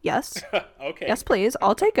 "Yes. Okay. Yes, please.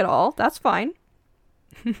 I'll take it all. That's fine."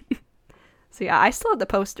 So yeah, I still have the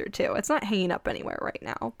poster too. It's not hanging up anywhere right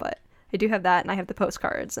now, but I do have that and I have the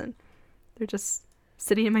postcards and they're just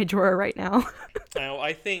sitting in my drawer right now. Now,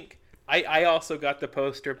 I think I also got the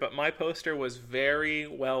poster, but my poster was very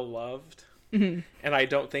well loved, and I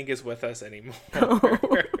don't think is with us anymore.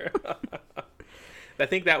 I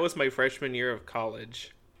think that was my freshman year of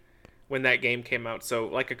college when that game came out. So,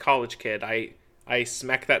 like a college kid, I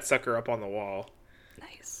smacked that sucker up on the wall.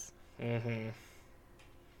 Nice. But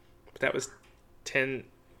that was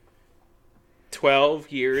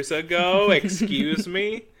 12 years ago. Excuse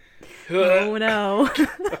me. Oh no.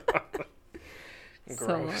 Gross. So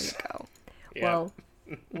long ago. Yeah. Well,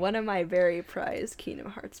 one of my very prized Kingdom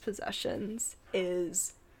Hearts possessions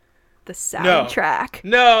is the soundtrack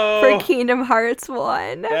No. for Kingdom Hearts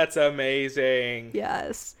 1. That's amazing.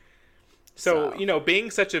 Yes. So, being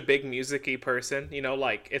such a big music-y person,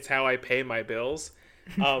 like, it's how I pay my bills.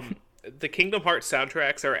 The Kingdom Hearts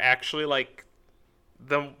soundtracks are actually, like,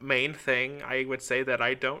 the main thing I would say that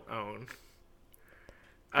I don't own.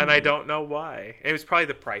 And I don't know why. It was probably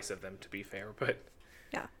the price of them, to be fair, but...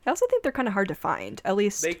 Yeah. I also think they're kind of hard to find. At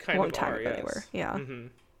least They kind one of time are, ago they yes. were. Yeah. Mm-hmm.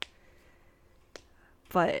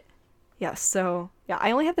 But, yeah, so... Yeah, I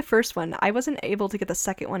only have the first one. I wasn't able to get the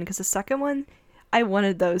second one, because the second one... I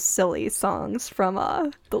wanted those silly songs from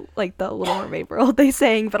the Little Mermaid world they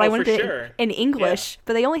sang, but I wanted it in English. Yeah.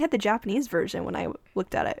 But they only had the Japanese version when I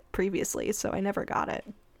looked at it previously, so I never got it.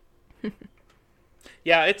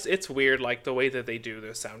 Yeah, it's weird, like the way that they do the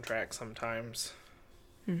soundtrack sometimes.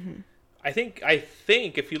 Mm-hmm. I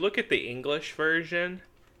think if you look at the English version,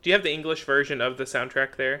 do you have the English version of the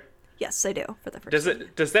soundtrack there? Yes, I do for the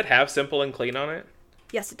first. Does that have Simple and Clean on it?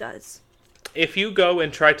 Yes, it does. If you go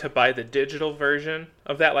and try to buy the digital version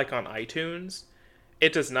of that, like on iTunes,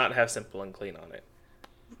 it does not have Simple and Clean on it.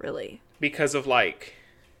 Really? Because of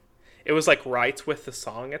it was like rights with the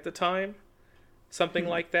song at the time. Something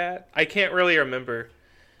like that. I can't really remember.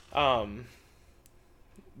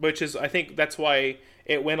 Which is, I think that's why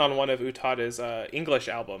it went on one of Utada's English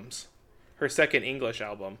albums. Her second English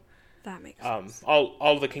album. That makes sense.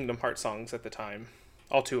 All the Kingdom Hearts songs at the time.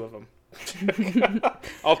 All 2 of them.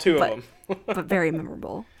 All 2 of them. But very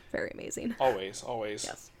memorable. Very amazing. Always.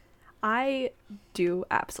 Yes. I do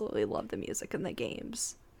absolutely love the music in the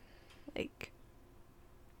games. Like,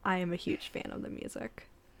 I am a huge fan of the music.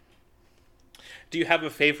 Do you have a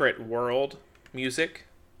favorite world music?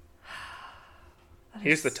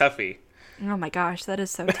 Here's the toughie. Oh my gosh, that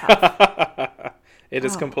is so tough. It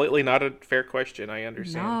is completely not a fair question, I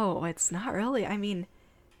understand. No, it's not really. I mean,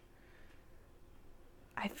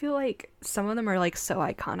 I feel like some of them are like so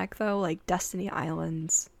iconic though, like Destiny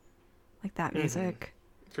Islands, like that music.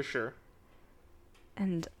 For sure.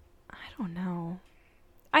 And I don't know.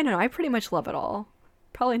 I pretty much love it all.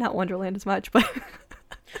 Probably not Wonderland as much, but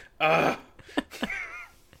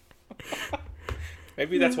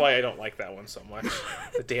maybe that's why I don't like that one so much.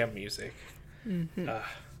 The damn music. Mm-hmm.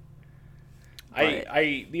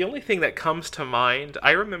 The only thing that comes to mind,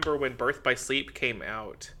 I remember when Birth by Sleep came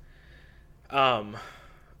out.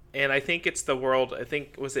 And I think it's the world,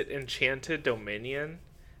 was it Enchanted Dominion?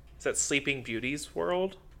 Is that Sleeping Beauty's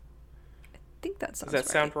world? I think that sounds right. Does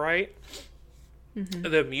that sound right? Mm-hmm.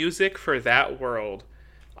 The music for that world,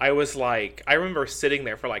 I remember sitting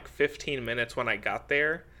there for like 15 minutes when I got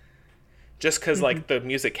there, just because like the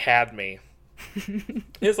music had me.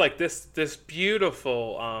 It was like this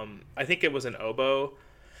beautiful, I think it was an oboe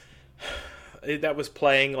that was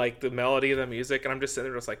playing like the melody of the music, and I'm just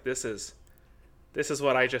sitting there just like, this is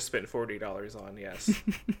what I just spent $40 on, yes.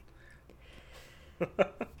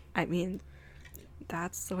 I mean,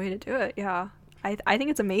 that's the way to do it, yeah. I think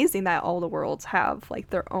it's amazing that all the worlds have like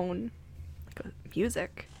their own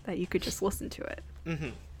music that you could just listen to it. Mm-hmm.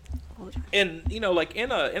 And like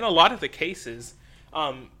in a lot of the cases,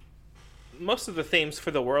 most of the themes for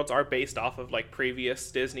the worlds are based off of like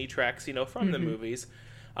previous Disney tracks, from the movies,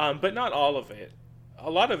 but not all of it. A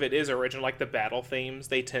lot of it is original, like the battle themes.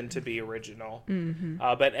 They tend to be original,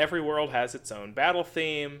 but every world has its own battle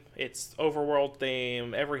theme, its overworld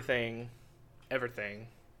theme, everything.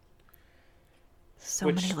 So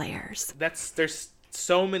many layers. There's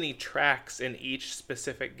so many tracks in each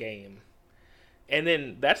specific game. And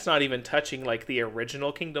then that's not even touching like the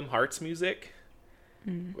original Kingdom Hearts music.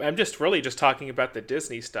 I'm just really just talking about the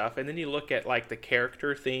Disney stuff. And then you look at like the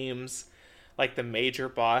character themes, like the major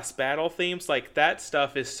boss battle themes, like that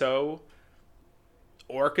stuff is so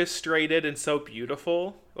orchestrated and so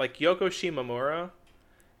beautiful. Like Yoko Shimomura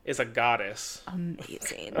is a goddess.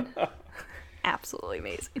 Amazing. Absolutely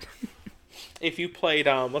amazing. If you played,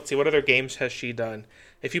 let's see, what other games has she done?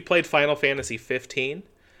 If you played Final Fantasy 15,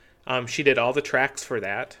 she did all the tracks for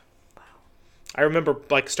that. Wow. I remember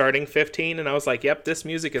like starting 15 and I was like, yep, this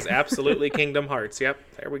music is absolutely Kingdom Hearts. Yep,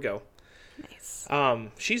 there we go. Nice.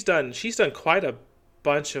 She's done quite a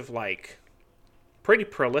bunch of like pretty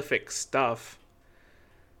prolific stuff.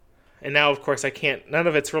 And now, of course, none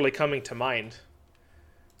of it's really coming to mind.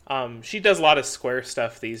 She does a lot of Square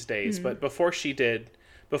stuff these days, but before she did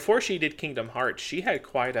Kingdom Hearts, she had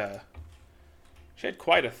quite a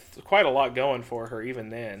lot going for her even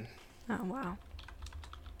then. Oh, wow.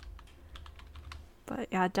 But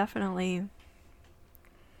yeah, definitely,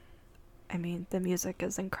 I mean, the music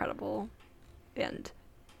is incredible. And,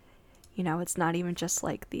 you know, it's not even just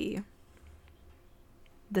like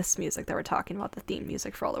this music that we're talking about, the theme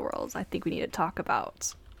music for All the Worlds. I think we need to talk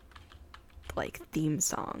about like theme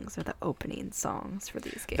songs or the opening songs for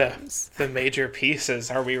these games. The major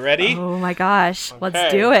pieces. Are we ready? Oh my gosh. Okay.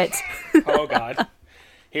 Let's do it. Oh god.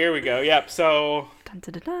 Here we go. Yep. So dun,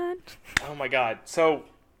 dun, dun, dun. Oh my god. So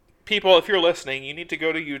people, if you're listening, you need to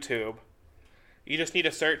go to YouTube. You just need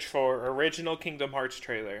to search for original Kingdom Hearts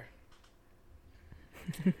trailer.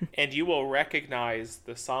 And you will recognize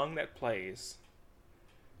the song that plays.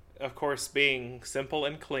 Of course, being Simple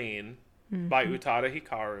and Clean by Utada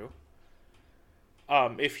Hikaru.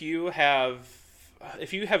 If you have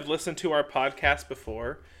listened to our podcast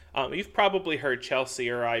before, you've probably heard Chelsea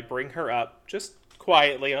or I bring her up just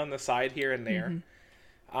quietly on the side here and there.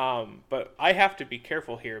 But I have to be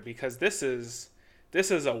careful here because this is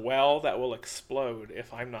a well that will explode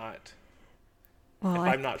if I'm not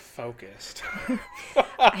focused.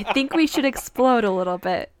 I think we should explode a little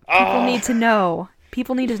bit. People need to know.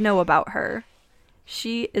 People need to know about her.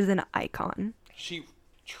 She is an icon. She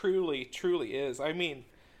truly, truly is. I mean,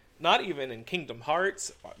 not even in Kingdom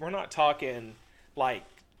Hearts. We're not talking like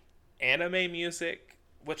anime music,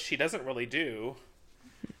 which she doesn't really do.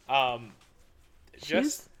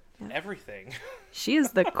 Just everything. She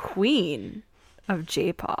is the queen of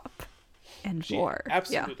J-pop and more.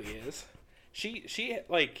 Absolutely is. She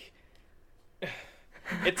like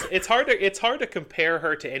it's hard to compare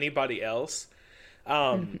her to anybody else.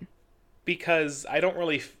 Because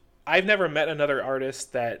I've never met another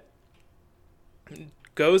artist that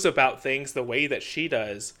goes about things the way that she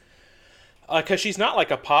does. Because she's not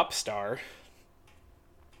like a pop star.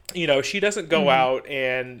 You know, she doesn't go out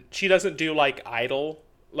and she doesn't do like idol.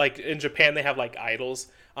 Like in Japan, they have like idols.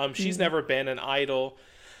 She's never been an idol.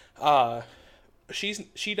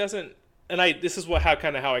 She doesn't. And this is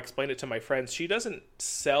how I explain it to my friends. She doesn't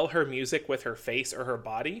sell her music with her face or her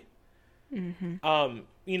body.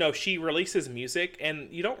 You know, she releases music and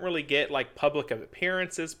you don't really get like public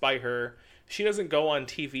appearances by her. She doesn't go on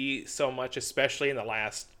TV so much, especially in the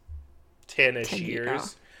last 10-ish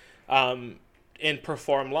years. And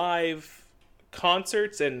perform live.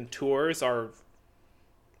 Concerts and tours are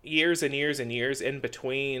years and years and years in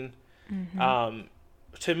between.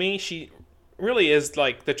 To me, she really is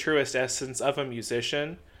like the truest essence of a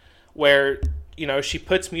musician where, you know, she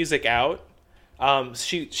puts music out.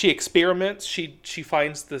 She experiments. She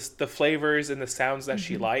finds the flavors and the sounds that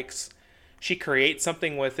she likes. She creates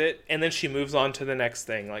something with it, and then she moves on to the next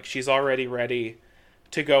thing. Like she's already ready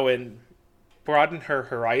to go and broaden her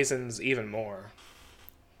horizons even more.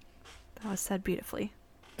 That was said beautifully.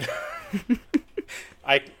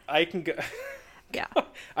 I can go. Yeah,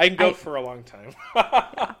 I can go for a long time.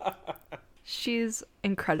 Yeah. She's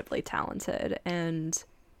incredibly talented, and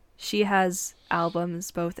she has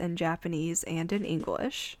albums both in Japanese and in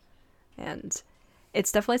English. And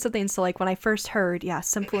it's definitely something, so like when I first heard,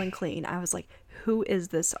 Simple and Clean, I was like, who is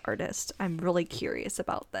this artist? I'm really curious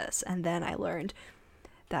about this. And then I learned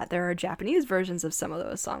that there are Japanese versions of some of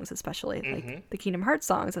those songs, especially like the Kingdom Hearts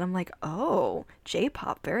songs. And I'm like, oh,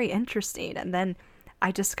 J-pop, very interesting. And then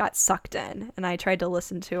I just got sucked in, and I tried to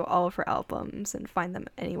listen to all of her albums and find them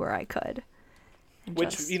anywhere I could.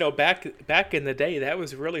 Which, you know, back in the day, that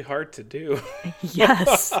was really hard to do.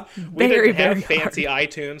 Yes. We didn't have fancy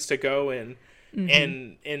iTunes to go and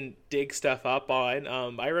dig stuff up on.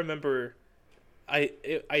 I remember I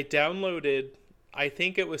downloaded, I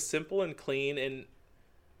think it was Simple and Clean and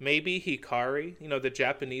maybe Hikari, you know, the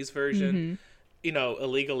Japanese version.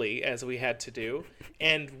 illegally as we had to do.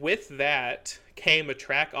 And with that came a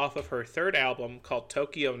track off of her third album called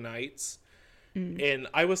Tokyo Nights. And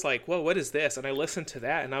I was like, whoa, what is this? And I listened to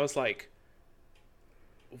that and I was like,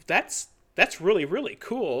 that's really, really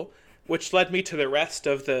cool. Which led me to the rest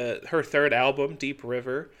of her third album, Deep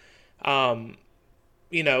River. And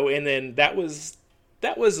then that was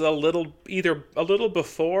either a little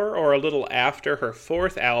before or a little after her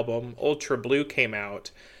fourth album, Ultra Blue, came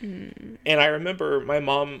out. And I remember my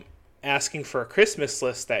mom asking for a Christmas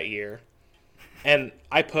list that year, and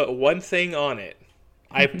I put one thing on it.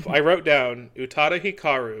 I wrote down Utada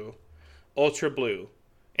Hikaru, Ultra Blue.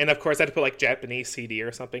 And of course I had to put like Japanese CD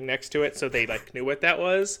or something next to it so they like knew what that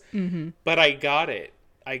was. But I got it.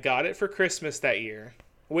 I got it for Christmas that year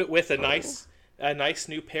with a nice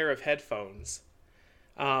new pair of headphones.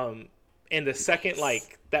 And the second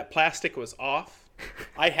like that plastic was off,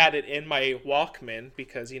 I had it in my Walkman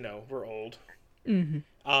because we're old. And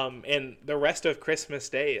the rest of Christmas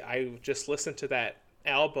Day, I just listened to that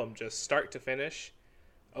album just start to finish,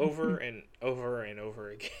 over and over and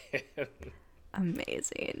over again.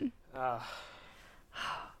 Amazing.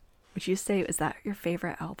 Would you say, is that your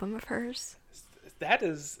favorite album of hers?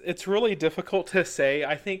 It's really difficult to say.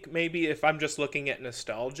 I think maybe if I'm just looking at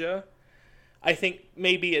nostalgia, I think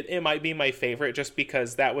maybe it might be my favorite just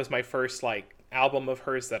because that was my first like album of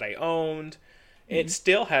hers that I owned. It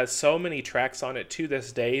still has so many tracks on it to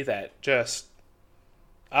this day that just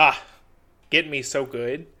get me so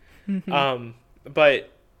good. But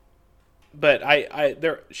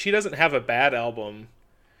she doesn't have a bad album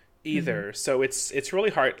either. So it's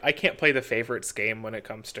really hard. I can't play the favorites game when it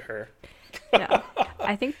comes to her. Yeah.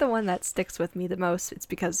 I think the one that sticks with me the most, it's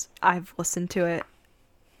because I've listened to it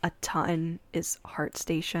a ton, is Heart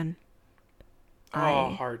Station.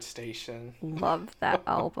 Heart Station. Love that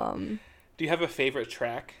album. Do you have a favorite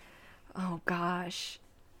track? Oh gosh.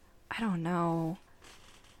 I don't know.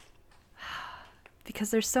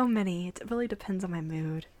 Because there's so many. It really depends on my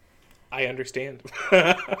mood. I understand.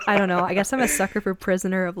 I don't know. I guess I'm a sucker for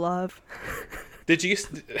Prisoner of Love.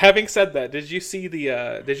 Having said that, did you see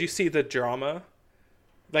the drama,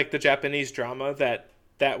 like the Japanese drama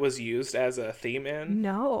that was used as a theme in?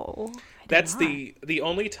 No. That's the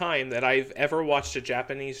only time that I've ever watched a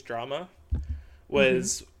Japanese drama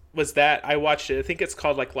was that I watched it. I think it's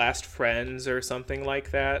called like Last Friends or something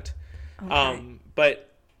like that. Okay.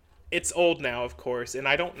 But it's old now, of course, and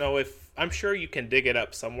I don't know I'm sure you can dig it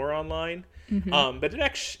up somewhere online. But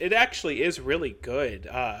it actually is really good.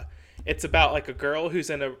 It's about like a girl who's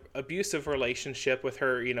in an abusive relationship with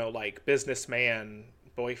her, like businessman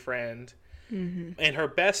boyfriend, and her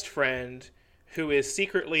best friend, who is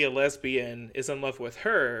secretly a lesbian, is in love with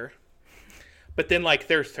her. But then like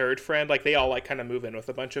their third friend, like they all like kind of move in with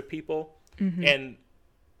a bunch of people, and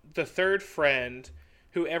the third friend,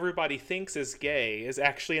 who everybody thinks is gay, is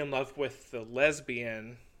actually in love with the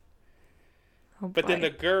lesbian. But then the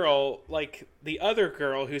girl, like the other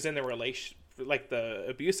girl who's in the the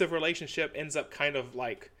abusive relationship, ends up kind of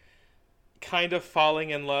falling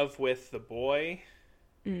in love with the boy.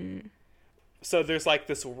 So there's like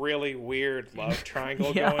this really weird love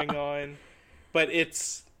triangle going on. But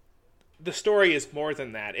the story is more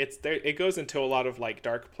than that. It goes into a lot of like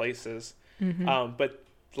dark places. But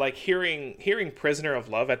like hearing Prisoner of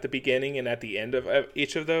Love at the beginning and at the end of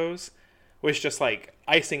each of those was just like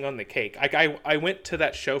icing on the cake. Like I went to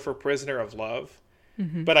that show for Prisoner of Love,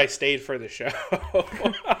 but I stayed for the show.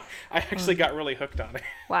 I actually got really hooked on it.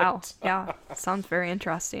 Wow. Yeah. Sounds very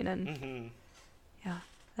interesting. And yeah.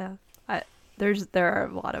 There are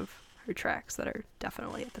a lot of her tracks that are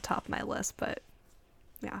definitely at the top of my list, but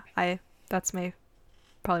yeah, that's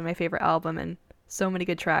probably my favorite album, and so many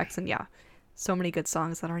good tracks, and so many good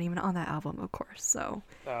songs that aren't even on that album, of course. So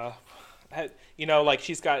like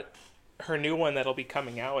she's got her new one that'll be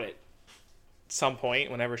coming out at some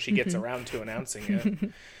point whenever she gets around to announcing it.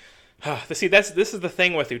 See, this is the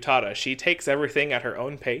thing with Utada. She takes everything at her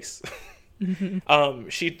own pace.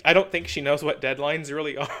 I don't think she knows what deadlines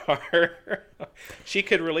really are. She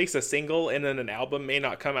could release a single and then an album may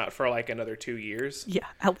not come out for like another 2 years. Yeah,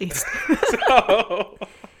 at least.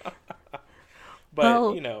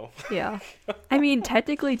 But yeah. I mean,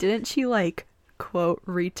 technically, didn't she like quote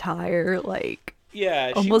retire like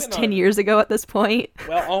almost 10 years ago at this point?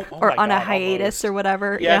 Well, or on a hiatus or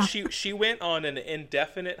whatever. Yeah, she went on an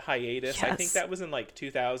indefinite hiatus. Yes. I think that was in like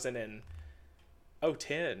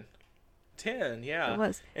 2010. 10, yeah. It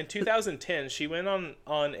was. In 2010, she went on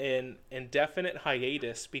an indefinite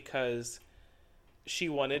hiatus because she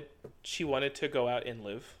wanted to go out and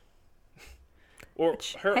live. Or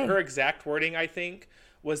her exact wording, I think,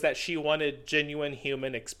 was that she wanted genuine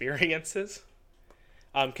human experiences.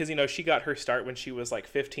 because she got her start when she was like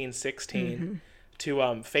 15, 16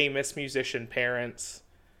 to famous musician parents.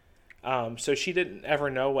 So she didn't ever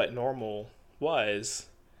know what normal was,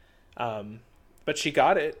 but she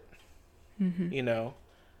got it.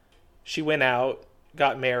 She went out,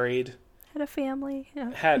 got married, Had a family. Yeah.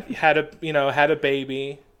 had a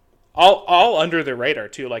baby, all under the radar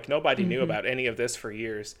too. Like nobody knew about any of this for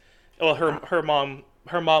years. Well, her mom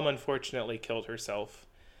unfortunately killed herself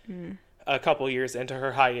a couple years into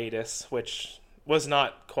her hiatus, which was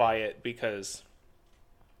not quiet because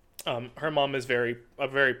her mom is a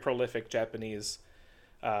very prolific Japanese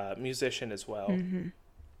musician as well.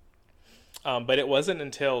 But it wasn't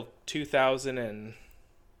until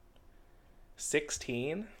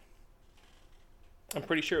 2016. I'm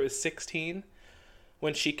pretty sure it was 16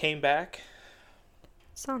 when she came back.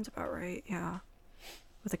 Sounds about right. Yeah.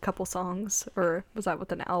 With a couple songs, or was that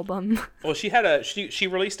with an album? Well, she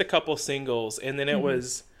released a couple singles, and then it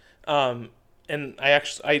was, and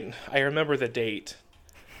I remember the date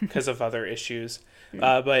because of other issues,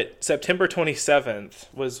 but September 27th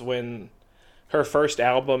was when her first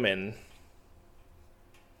album in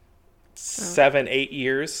 7-8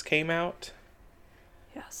 years came out.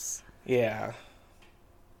 Yes. Yeah.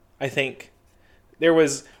 I think there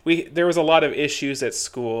was a lot of issues at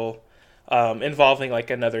school involving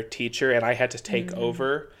like another teacher, and I had to take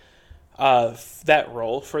over that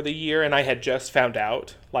role for the year, and I had just found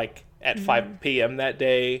out like at 5 p.m. that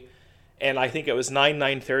day, and I think it was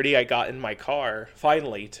 9:30 I got in my car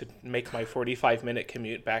finally to make my 45-minute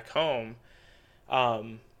commute back home.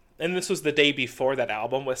 And this was the day before that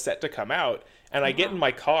album was set to come out, and I get in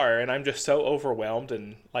my car and I'm just so overwhelmed,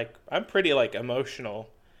 and like I'm pretty like emotional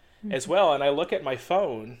as well, and I look at my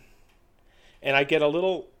phone and I get a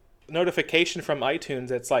little notification from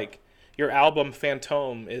iTunes. It's like, your album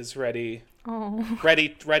Phantom is ready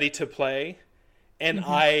to play. And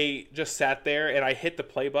I just sat there and I hit the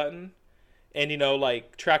play button, and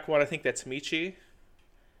like track 1, I think that's Michi,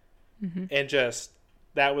 and just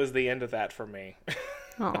that was the end of that for me.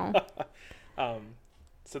 So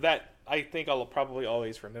that I think I'll probably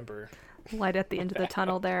always remember. Light at the end of the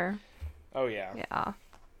tunnel there. Oh yeah. Yeah.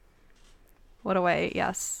 What a way,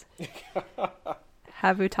 yes.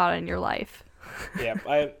 Have Utada in your life. Yeah,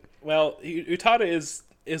 Utada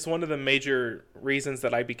is one of the major reasons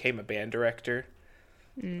that I became a band director.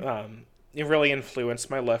 It really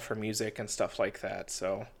influenced my love for music and stuff like that.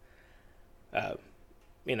 So,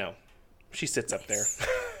 she sits up there.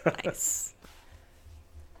 Nice.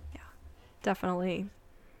 Yeah, definitely.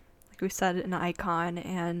 Like we said, an icon,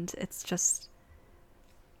 and it's just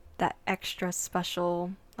that extra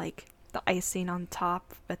special, like the icing on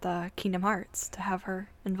top with Kingdom Hearts, to have her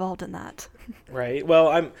involved in that. Right.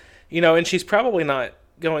 Well, and she's probably not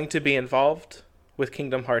going to be involved with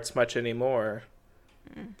Kingdom Hearts much anymore.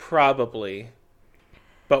 Probably.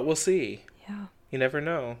 But we'll see. Yeah. You never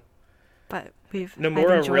know. But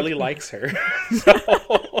Nomura really likes her. So.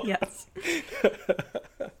 Yes.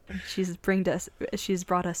 She's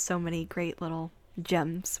brought us so many great little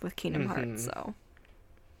gems with Kingdom Hearts, so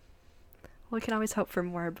we can always hope for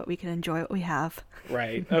more, but we can enjoy what we have.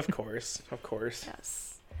 Right. Of course.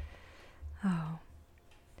 Yes. Oh,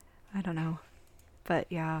 I don't know, but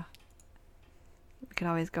yeah, we could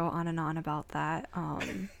always go on and on about that. About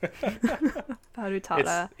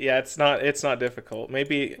Utada. It's not difficult.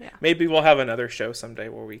 Maybe we'll have another show someday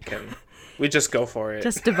where we just go for it.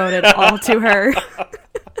 Just devote it all to her.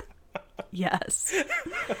 Yes.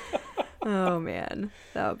 Oh man,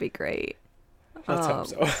 that would be great. Let's hope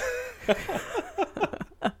so.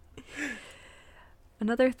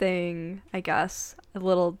 Another thing, I guess, a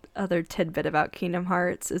little other tidbit about Kingdom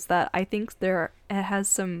Hearts is that I think it has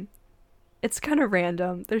some, it's kind of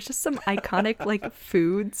random. There's just some iconic like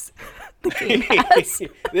foods the game has.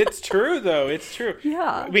 It's true though. It's true.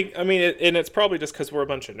 Yeah. I mean, and it's probably just because we're a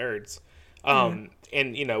bunch of nerds. And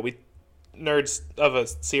we nerds of a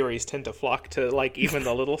series tend to flock to like even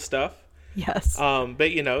the little stuff. Yes. But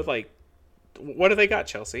like, what do they got,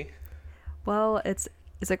 Chelsea? Well, is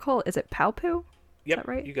it Paupu? Yep, is that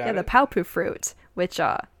right? You got it. The Paupu fruit, which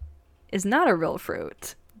is not a real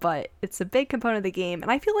fruit, but it's a big component of the game.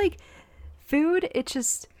 And I feel like food,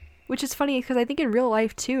 which is funny because I think in real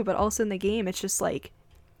life too, but also in the game, it's just like,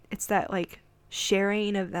 it's that like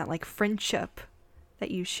sharing of that like friendship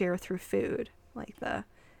that you share through food, like the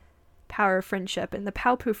power of friendship. And the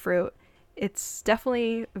Paupu fruit, it's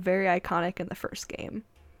definitely very iconic in the first game.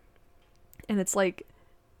 And it's like,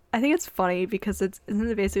 I think it's funny because isn't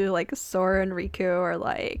it basically like Sora and Riku are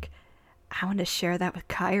like, I want to share that with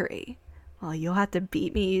Kairi. Well, you'll have to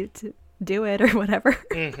beat me to do it or whatever.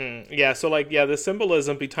 Yeah, so like, the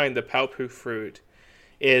symbolism behind the Paupu fruit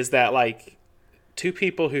is that like two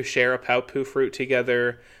people who share a Paopu fruit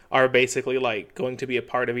together are basically like going to be a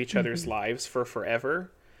part of each other's lives for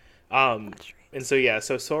forever. And so yeah,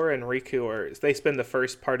 so Sora and Riku they spend the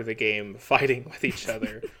first part of the game fighting with each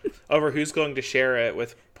other over who's going to share it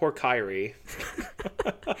with poor Kairi.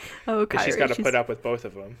 Oh, Kairi, she's got to put up with both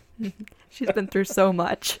of them. She's been through so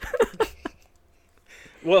much.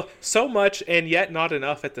 Well, so much and yet not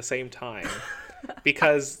enough at the same time,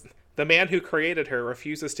 because the man who created her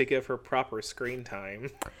refuses to give her proper screen time.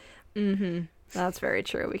 That's very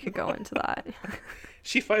true. We could go into that.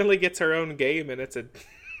 She finally gets her own game, and it's a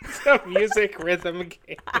music rhythm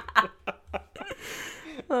game.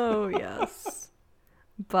 Oh, yes.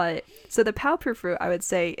 But, so the Paopu fruit, I would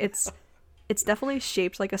say, it's definitely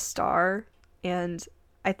shaped like a star, and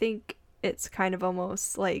I think it's kind of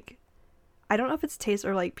almost like, I don't know if it's taste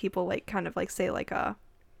or like people like kind of like say like a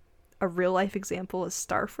real life example is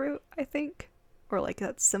star fruit, I think, or like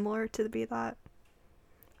that's similar to be that.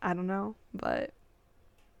 I don't know, but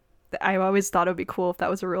I always thought it would be cool if that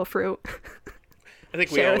was a real fruit. I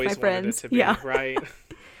think we always wanted it to be, right?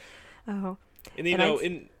 Oh. And you know,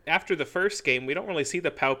 after the first game, we don't really see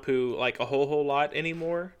the Paopu like a whole lot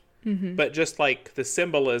anymore. But just like the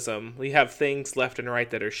symbolism, we have things left and right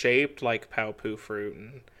that are shaped like Paopu fruit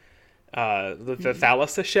and the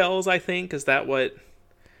thalassa shells, I think. Is that what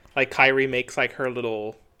like Kairi makes like her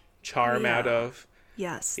little charm out of?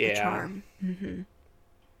 Yes, the charm.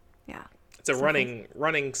 Yeah. It's a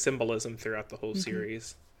running symbolism throughout the whole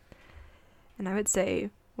series. And I would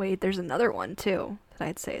say, wait, there's another one too that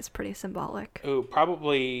I'd say is pretty symbolic. Oh,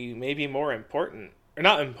 probably maybe more important. Or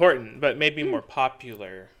not important, but maybe more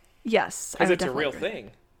popular. Yes. Because it's a real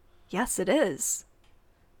thing. Yes, it is.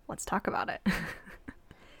 Let's talk about it.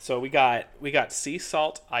 So we got sea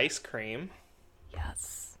salt ice cream.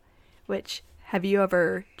 Yes. Which, have you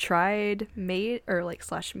ever tried, made, or like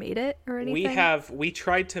 / made it or anything? We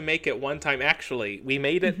tried to make it one time, actually. We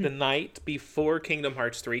made it the night before Kingdom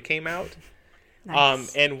Hearts 3 came out.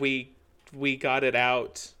 Nice. And we got it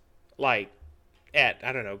out like at,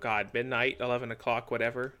 I don't know, midnight, 11 o'clock,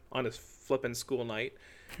 whatever, on a flippin' school night,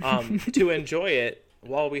 to enjoy it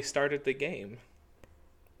while we started the game.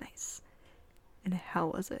 Nice. And how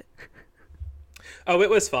was it? Oh, it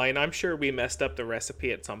was fine. I'm sure we messed up the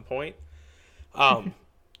recipe at some point.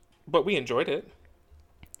 But we enjoyed it.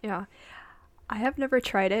 Yeah. I have never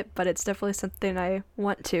tried it, but it's definitely something I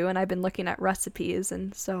want to, and I've been looking at recipes,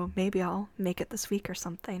 and so maybe I'll make it this week or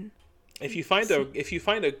something. If you find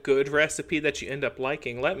a good recipe that you end up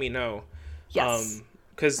liking, let me know. Yes.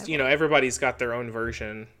 Because you know everybody's got their own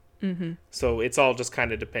version, so it's all just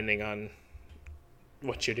kind of depending on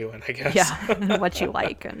what you're doing, I guess. Yeah, what you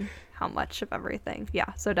like and how much of everything.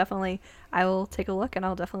 Yeah, so definitely I will take a look, and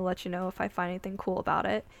I'll definitely let you know if I find anything cool about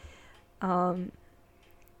it.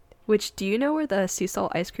 Which, do you know where the sea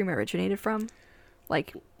salt ice cream originated from?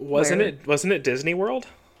 Like, wasn't it Disney World?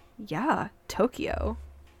 Yeah, Tokyo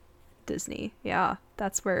Disney. Yeah,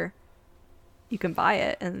 that's where you can buy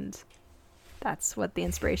it, and that's what the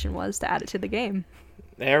inspiration was to add it to the game.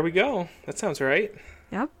 There we go. That sounds right.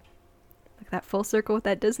 Yep. Like that full circle with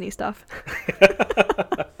that Disney stuff.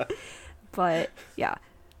 But yeah,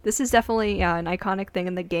 this is definitely an iconic thing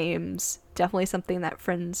in the games. Definitely something that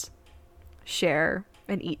friends share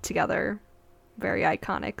and eat together. Very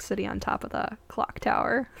iconic, sitting on top of the clock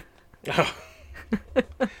tower. Oh.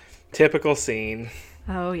 Typical scene.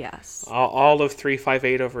 Oh yes. All of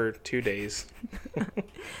 358 over 2 days.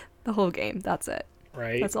 The whole game. That's it.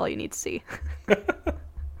 Right. That's all you need to see.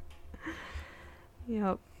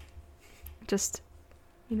 Yep. Just,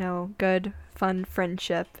 good, fun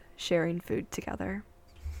friendship, sharing food together.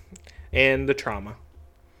 And the trauma.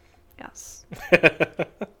 Yes.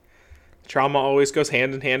 Trauma always goes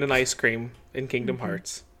hand in hand in ice cream in Kingdom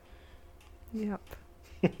Hearts. Yep.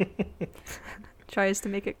 Tries to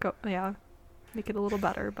make it make it a little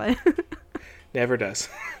better, but never does.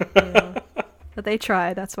 Yeah. But they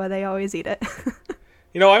try. That's why they always eat it.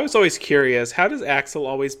 I was always curious. How does Axel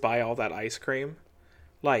always buy all that ice cream?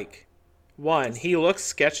 Like, one, he looks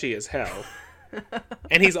sketchy as hell.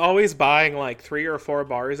 And he's always buying like 3 or 4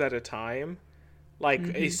 bars at a time. Like,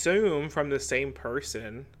 assume from the same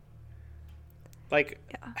person. Like,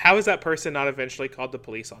 how is that person not eventually called the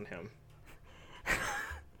police on him?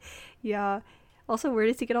 Yeah. Also, where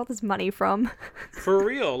does he get all this money from? For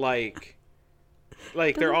real, like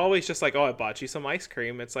they're always just like, oh, I bought you some ice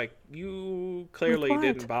cream. It's like, you clearly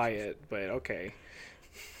didn't buy it, but okay.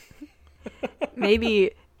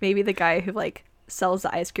 Maybe the guy who like sells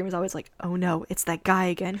the ice cream is always like, oh no, it's that guy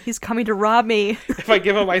again. He's coming to rob me. If I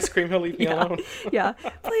give him ice cream, he'll leave me alone. Yeah,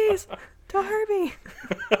 please don't hurt me.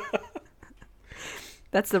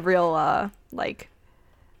 That's the real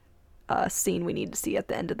scene we need to see at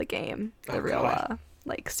the end of the game. The real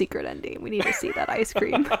like secret ending. We need to see that ice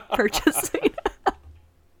cream purchasing.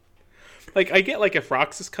 Like, I get, like, if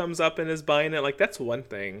Roxas comes up and is buying it, like, that's one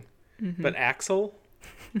thing. Mm-hmm. But Axel?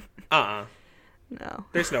 No.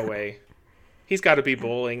 There's no way. He's got to be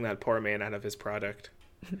bullying that poor man out of his product.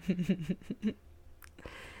 He'll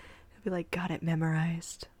be like, got it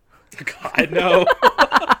memorized. God, no.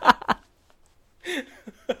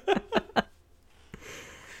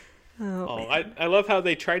 I love how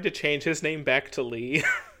they tried to change his name back to Lee.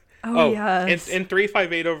 Yes. In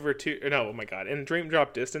 358 over 2, no, oh my god, in Dream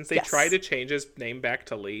Drop Distance, they tried to change his name back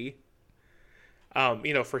to Lee,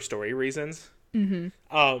 for story reasons. Mm-hmm.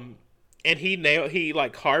 And he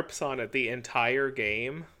like harps on it the entire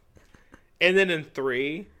game, and then in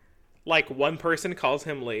 3, like, one person calls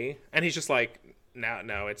him Lee, and he's just like,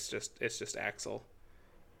 no, it's just Axel.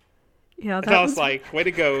 Yeah, and I was like, way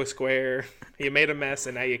to go, Square. You made a mess,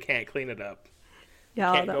 and now you can't clean it up.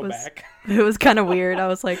 Yeah, Can't go back. It was kind of weird. I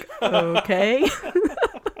was like, okay.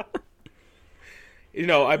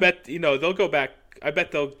 I bet they'll go back. I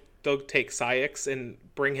bet they'll take Syx and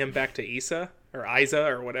bring him back to Isa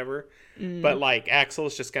or whatever. But like,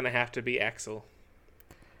 Axel's just gonna have to be Axel.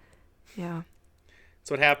 Yeah.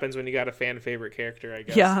 That's what happens when you got a fan favorite character, I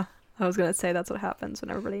guess. Yeah, I was gonna say that's what happens when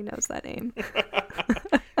everybody knows that name.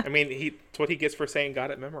 I mean, it's what he gets for saying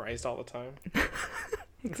got it memorized all the time.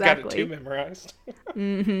 Exactly. He's got it too memorized.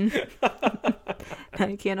 Mm-hmm. Now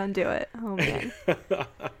you can't undo it. Oh man.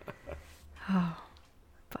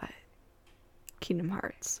 But Kingdom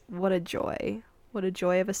Hearts, what a joy! What a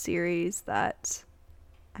joy of a series that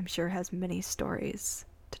I'm sure has many stories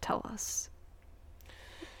to tell us.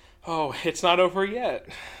 Oh, it's not over yet.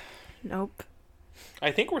 Nope.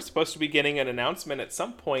 I think we're supposed to be getting an announcement at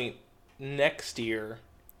some point next year.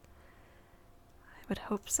 I would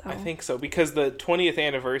hope so. I think so, because the 20th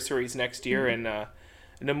anniversary is next year, and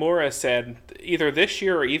Nomura said either this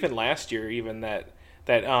year or even last year, even that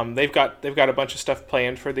they've got a bunch of stuff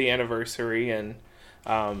planned for the anniversary, and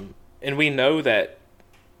we know that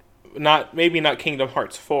maybe not Kingdom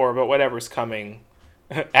Hearts 4, but whatever's coming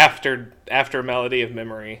after Melody of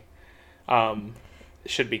Memory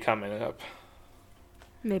should be coming up.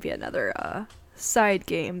 Maybe another side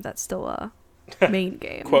game that's still a main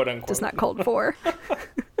game, quote unquote, just not called 4.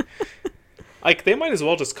 Like, they might as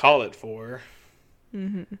well just call it 4.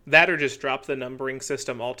 Mm-hmm. That or just drop the numbering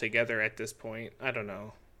system altogether at this point. I don't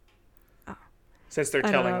know. Oh. Since they're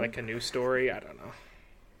telling like a new story, I don't know.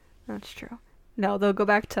 That's true. No, they'll go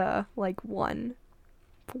back to like 1.0.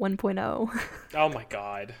 Oh my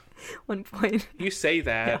god. 1 point. You say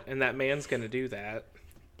that, and that man's gonna do that.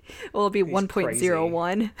 Well, it'll be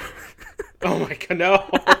 1.01. Oh my god, no.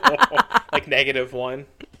 Like -1.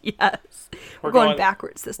 Yes. We're going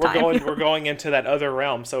backwards this time. We're going into that other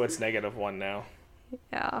realm, so it's -1 now.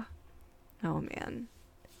 Yeah. Oh man.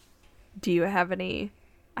 Do you have any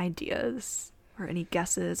ideas or any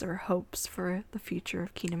guesses or hopes for the future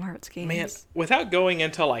of Kingdom Hearts games? Man, without going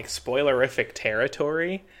into like spoilerific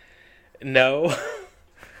territory, no.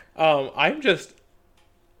 I'm just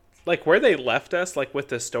like, where they left us, like with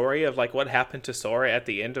the story of like what happened to Sora at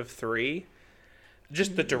the end of 3,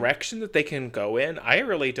 just the direction that they can go in, I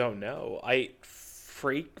really don't know.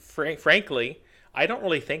 Frankly, I don't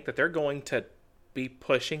really think that they're going to be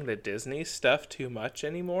pushing the Disney stuff too much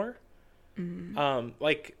anymore.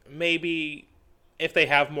 Like, maybe if they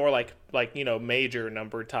have more like major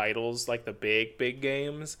numbered titles, like the big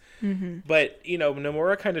games. Mm-hmm. But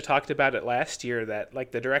Nomura kind of talked about it last year, that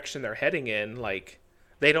like the direction they're heading in, like,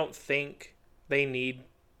 they don't think they need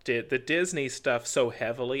the Disney stuff so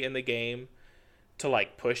heavily in the game to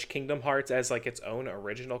like push Kingdom Hearts as like its own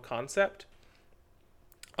original concept.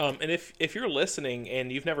 And if you're listening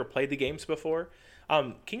and you've never played the games before,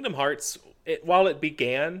 Kingdom Hearts, while it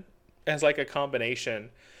began as like a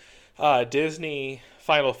combination Disney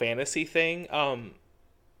Final Fantasy thing,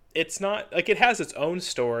 it's not like, it has its own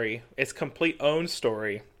story, its complete own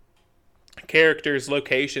story, characters,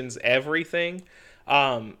 locations, everything.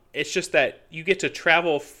 It's just that you get to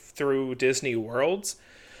travel through Disney worlds,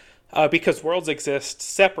 because worlds exist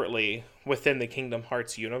separately within the Kingdom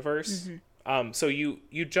Hearts universe. Mm-hmm. So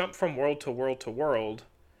you jump from world to world to world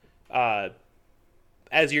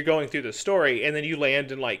as you're going through the story, and then you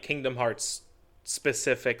land in like Kingdom Hearts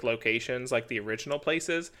specific locations, like the original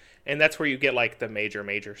places, and that's where you get like the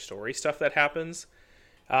major story stuff that happens.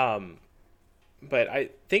 But I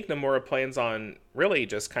think Nomura plans on really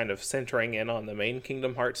just kind of centering in on the main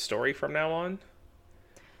Kingdom Hearts story from now on.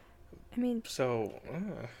 I mean, so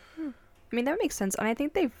I mean, that makes sense. And I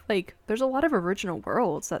think there's a lot of original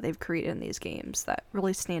worlds that they've created in these games that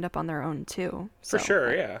really stand up on their own, too. For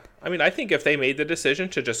sure, yeah. I mean, I think if they made the decision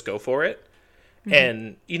to just go for it, Mm-hmm.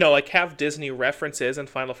 and, like, have Disney references and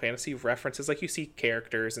Final Fantasy references, like, you see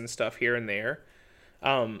characters and stuff here and there.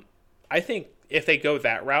 I think if they go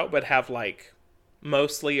that route, but have, like,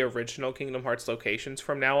 mostly original Kingdom Hearts locations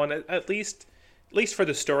from now on, at least for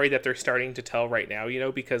the story that they're starting to tell right now,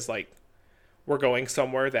 because, like, we're going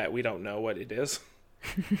somewhere that we don't know what it is.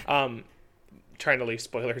 Trying to leave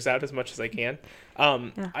spoilers out as much as I can.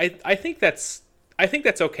 Yeah. I think that's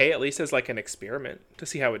okay, at least as like an experiment to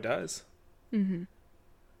see how it does. Mm-hmm.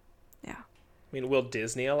 Yeah. I mean, will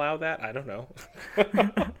Disney allow that? I don't know.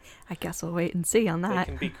 I guess we'll wait and see on that.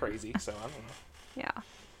 They can be crazy, so I don't know. Yeah.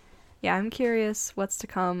 Yeah, I'm curious what's to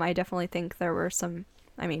come. I definitely think there were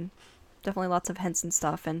definitely lots of hints and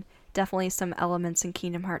stuff, and definitely some elements in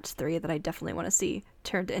Kingdom Hearts 3 that I definitely want to see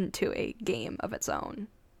turned into a game of its own.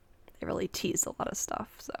 They really teased a lot of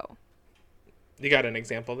stuff, so. You got an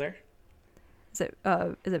example there? Is it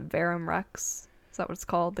Verum Rex? Is that what it's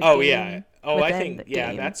called? Yeah. Oh, I think,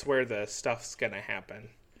 yeah, that's where the stuff's gonna happen.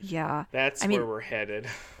 Yeah. That's where we're headed.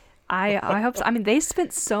 I hope so. I mean, they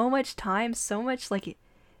spent so much time, so much like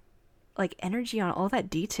energy on all that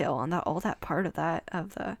detail, on all that part of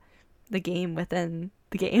the game within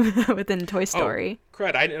the game, within Toy Story. Oh,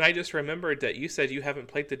 crud. I just remembered that you said you haven't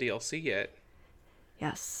played the DLC yet.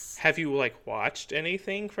 Yes. Have you, like, watched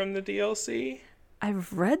anything from the DLC?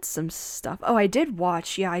 I've read some stuff. Oh, I did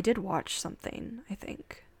watch something, I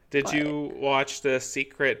think. Did you watch the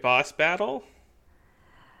secret boss battle?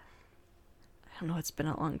 I don't know, it's been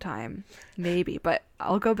a long time. Maybe, but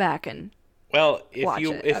I'll go back and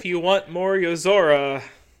if you want more Yozora,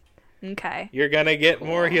 okay, you're gonna get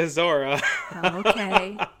more Yozora.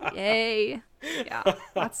 Okay. Yay. Yeah.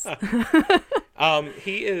 That's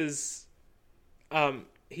he is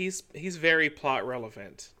he's very plot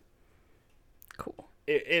relevant. Cool.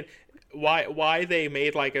 Why they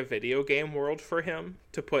made like a video game world for him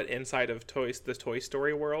to put inside of the Toy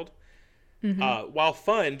Story world, while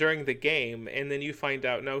fun during the game, and then you find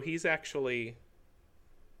out no, he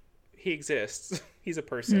exists. He's a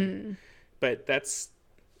person, but that's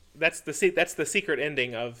the secret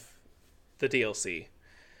ending of the DLC.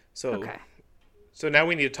 So okay. So now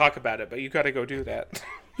we need to talk about it, but you got to go do that.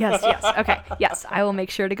 Yes. Okay. Yes, I will make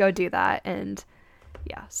sure to go do that, and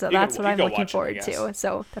yeah. So that's what I'm looking forward to.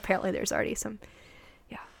 So apparently, there's already some.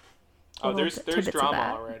 Yeah. Oh, there's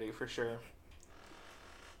drama already for sure.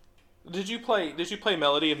 Did you play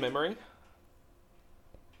Melody of Memory?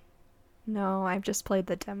 No, I've just played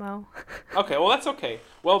the demo. Okay, well that's okay.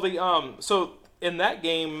 Well, so in that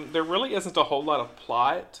game there really isn't a whole lot of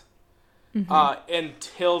plot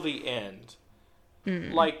until the end.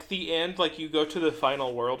 Like the end, like you go to the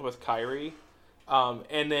final world with Kairi,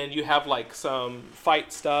 and then you have like some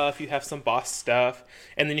fight stuff, you have some boss stuff,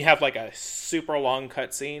 and then you have like a super long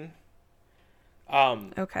cutscene.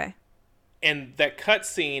 Okay. And that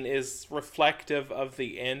cutscene is reflective of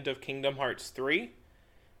the end of Kingdom Hearts 3.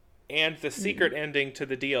 And the secret ending to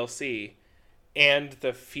the DLC, and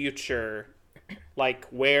the future, like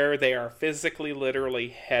where they are physically, literally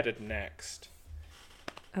headed next.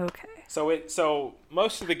 Okay. So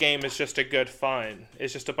most of the game is just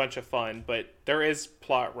it's just a bunch of fun, but there is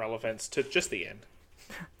plot relevance to just the end.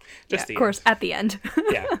 Of course, at the end.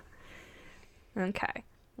 Yeah. Okay.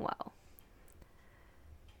 Well,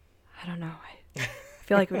 I don't know. I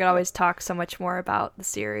feel like we could always talk so much more about the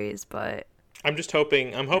series, but. I'm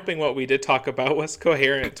hoping what we did talk about was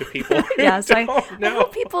coherent to people. Yes, I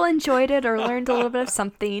hope people enjoyed it or learned a little bit of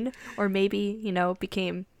something, or maybe,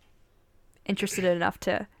 became interested enough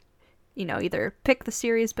to, either pick the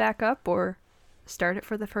series back up or start it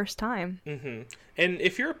for the first time. Mm-hmm. And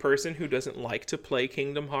if you're a person who doesn't like to play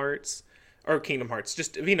Kingdom Hearts,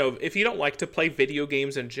 just, if you don't like to play video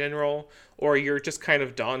games in general, or you're just kind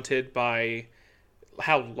of daunted by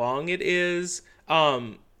how long it is,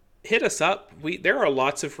 hit us up. There are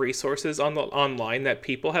lots of resources online that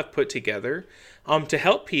people have put together to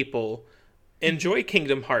help people enjoy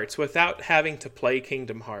Kingdom Hearts without having to play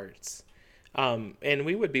Kingdom Hearts. And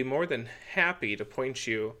we would be more than happy to point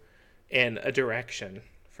you in a direction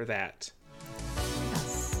for that.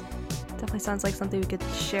 Yes. Definitely sounds like something we could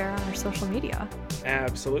share on our social media.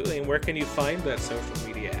 Absolutely. And where can you find that social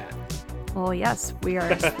media at? Well, yes, we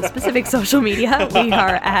are specific social media. We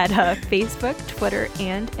are at Facebook, Twitter,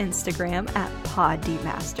 and Instagram at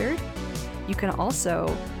PodDemastered. You can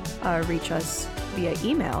also reach us via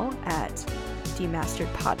email at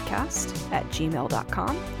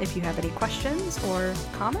demasteredpodcast@gmail.com if you have any questions or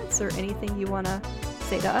comments or anything you want to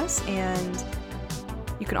say to us. And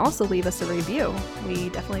You can also leave us a review. We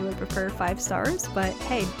definitely would prefer 5 stars, but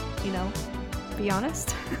hey, be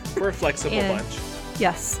honest. We're a flexible bunch.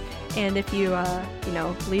 Yes. And if you,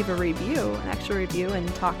 leave a review, an actual review, and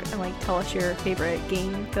talk and tell us your favorite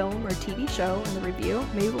game, film, or TV show in the review,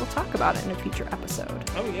 maybe we'll talk about it in a future episode.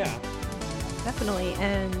 Oh, yeah. Definitely.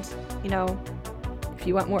 And, if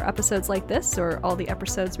you want more episodes like this or all the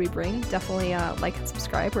episodes we bring, definitely like and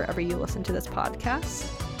subscribe wherever you listen to this podcast.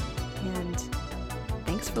 And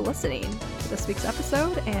thanks for listening to this week's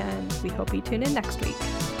episode, and we hope you tune in next week.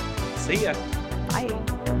 See ya.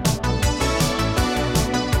 Bye.